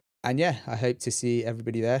yeah, I hope to see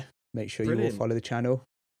everybody there. Make sure you all follow the channel.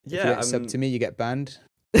 If you don't sub to me, you get banned.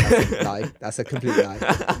 That's a lie. That's a complete lie.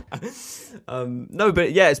 No,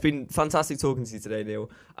 but yeah, it's been fantastic talking to you today, Neil.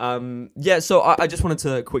 So I just wanted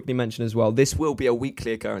to quickly mention as well, this will be a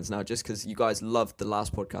weekly occurrence now, just because you guys loved the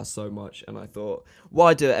last podcast so much, and I thought,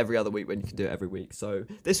 why do it every other week when you can do it every week? So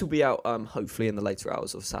this will be out hopefully in the later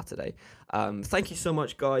hours of Saturday. Thank you so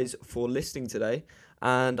much, guys, for listening today,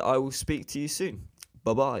 and I will speak to you soon.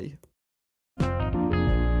 Bye-bye.